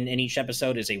cover in each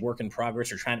episode is a work in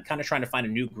progress. We're trying to find a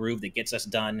new groove that gets us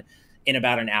done in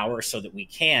about an hour so that we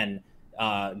can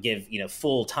give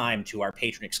full time to our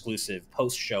patron exclusive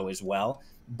post show as well.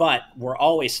 But we're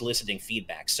always soliciting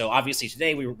feedback. So obviously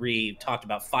today we talked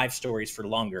about 5 stories for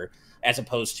longer as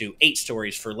opposed to 8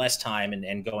 stories for less time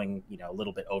and going a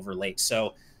little bit over late.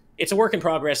 So it's a work in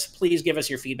progress. Please give us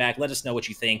your feedback. Let us know what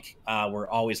you think. We're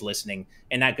always listening.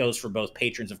 And that goes for both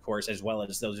patrons, of course, as well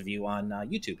as those of you on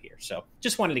YouTube here. So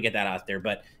just wanted to get that out there.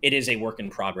 But it is a work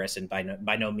in progress and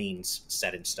by no means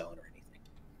set in stone or anything.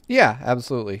 Yeah,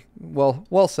 absolutely.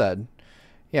 Well said.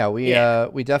 Yeah,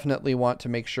 we definitely want to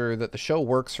make sure that the show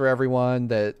works for everyone,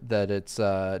 that it's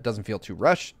doesn't feel too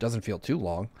rushed, doesn't feel too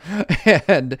long,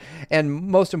 and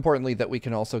most importantly, that we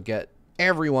can also get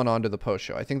everyone onto the post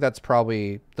show. I think that's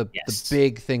probably the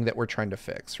big thing that we're trying to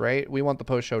fix, right? We want the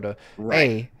post show to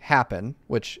happen,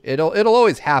 which it'll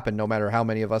always happen no matter how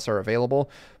many of us are available.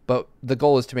 But the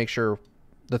goal is to make sure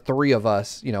the three of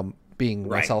us, being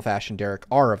myself, Ash, and Derrick,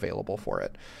 are available for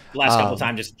it. The last couple of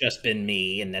times it's just been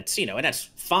me, and that's and that's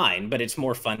fine, but it's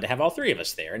more fun to have all three of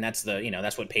us there, and that's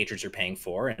that's what patrons are paying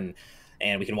for, and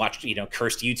we can watch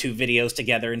cursed YouTube videos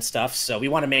together and stuff. So we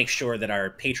want to make sure that our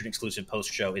patron exclusive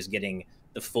post show is getting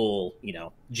the full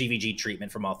GVG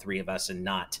treatment from all three of us, and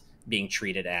not being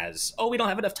treated as, we don't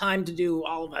have enough time to do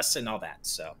all of us and all that.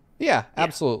 So yeah.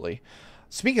 Absolutely.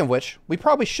 Speaking of which, we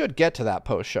probably should get to that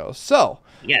post show. So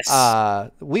yes,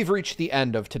 we've reached the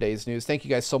end of today's news. Thank you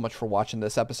guys so much for watching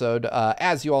this episode.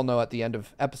 As you all know, at the end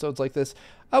of episodes like this,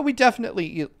 we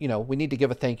definitely, we need to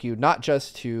give a thank you, not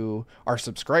just to our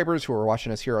subscribers who are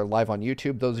watching us here live on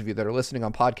YouTube, those of you that are listening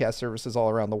on podcast services all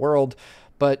around the world,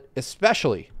 but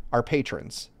especially our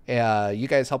patrons. You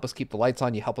guys help us keep the lights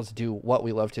on. You help us do what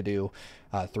we love to do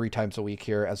 3 times a week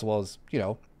here, as well as,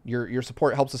 your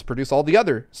support helps us produce all the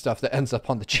other stuff that ends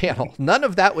up on the channel. None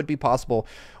of that would be possible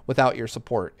without your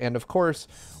support. And of course,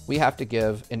 we have to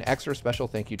give an extra special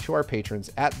thank you to our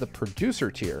patrons at the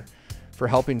producer tier for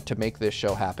helping to make this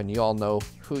show happen. You all know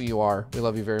who you are. We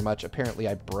love you very much. Apparently,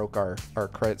 I broke our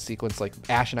credit sequence. Like,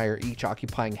 Ash and I are each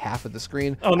occupying half of the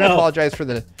screen. Oh, no. I apologize for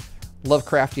the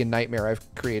Lovecraftian nightmare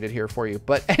I've created here for you.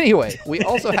 But anyway, we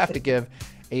also have to give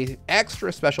a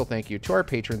extra special thank you to our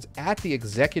patrons at the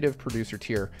executive producer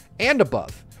tier and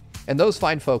above. And those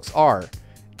fine folks are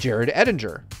Jared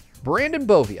Edinger, Brandon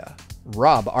Bovia,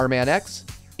 Rob Arman X,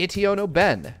 Itiono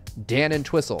Ben, Dan and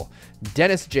Twistle,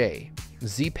 Dennis J,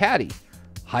 Z Patty,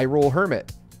 Hyrule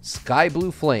Hermit, Sky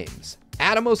Blue Flames,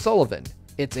 Adam O'Sullivan,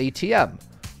 It's ATM,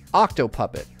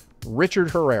 Octopuppet, Richard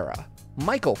Herrera,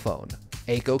 Michael Phone,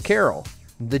 Aiko Carroll,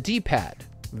 The D-Pad,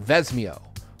 Vesmio,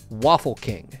 Waffle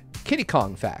King, Kitty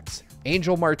Kong Facts,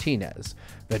 Angel Martinez,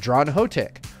 Vedran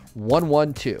Hotek,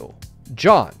 112,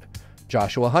 John,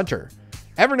 Joshua Hunter,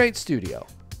 Evernight Studio,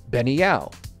 Benny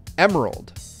Yao,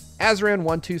 Emerald,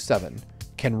 Azran127,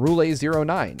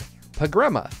 Kenrule09,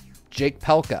 Pagrema, Jake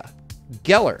Pelka,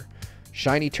 Geller,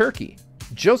 Shiny Turkey,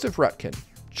 Joseph Rutkin,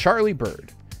 Charlie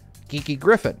Bird, Geeky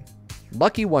Griffin,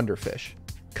 Lucky Wonderfish,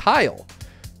 Kyle,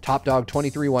 Top Dog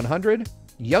 23100,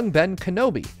 Young Ben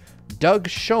Kenobi, Doug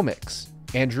Shomix,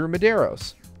 Andrew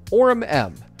Medeiros, Orem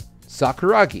M,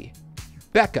 Sakuragi,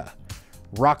 Becca,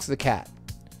 Rocks the Cat,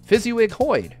 Fizzywig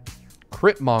Hoyd,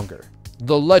 Critmonger,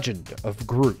 The Legend of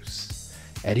Groose,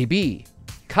 Eddie B,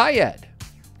 Kayed,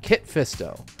 Kit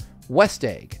Fisto,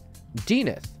 Westegg,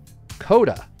 Deaneth,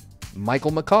 Coda,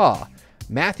 Michael McCaw,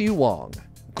 Matthew Wong,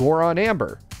 Goron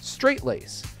Amber, Straight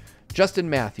Lace, Justin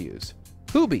Matthews,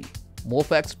 Hoobie,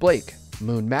 Wolfx Blake,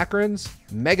 Moon Macarons,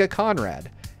 Mega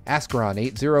Conrad,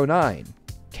 Ascaron809,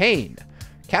 Kane,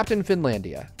 Captain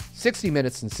Finlandia, 60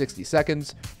 Minutes and 60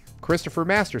 Seconds, Christopher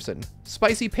Masterson,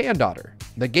 Spicy Pandaughter,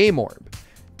 The Game Orb,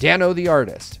 Dano the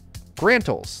Artist,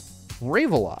 Grantles,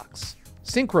 Ravelox,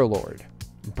 Synchro Lord,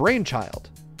 Brainchild,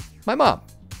 my mom,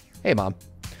 hey mom,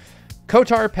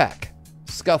 Kotar Peck,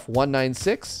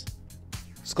 Scuff196,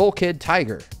 Skull Kid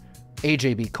Tiger,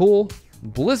 AJB Cool,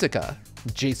 Blizzica,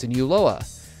 Jason Uloa,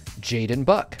 Jaden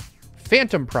Buck,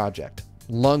 Phantom Project,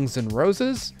 Lungs and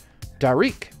Roses,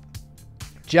 Derrick,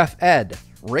 Jeff Ed,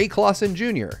 Ray Clausen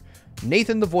Jr.,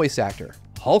 Nathan the Voice Actor,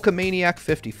 Hulkamaniac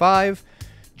 55,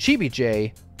 Chibi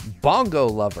J, Bongo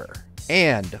Lover,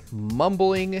 and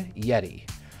Mumbling Yeti.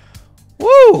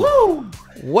 Woo! Woo!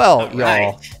 Well,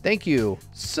 y'all, thank you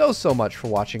so much for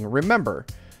watching. Remember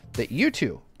that you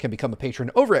too can become a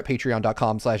patron over at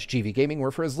patreon.com/gvgaming,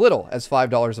 where for as little as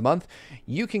 $5 a month,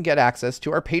 you can get access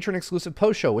to our patron exclusive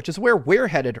post show, which is where we're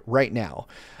headed right now.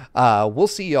 We'll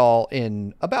see y'all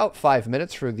in about 5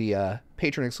 minutes for the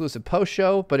patron exclusive post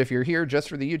show. But if you're here just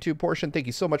for the YouTube portion, thank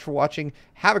you so much for watching.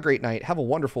 Have a great night. Have a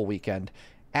wonderful weekend.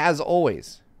 As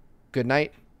always, good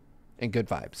night and good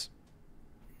vibes.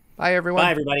 Bye, everyone.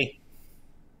 Bye, everybody.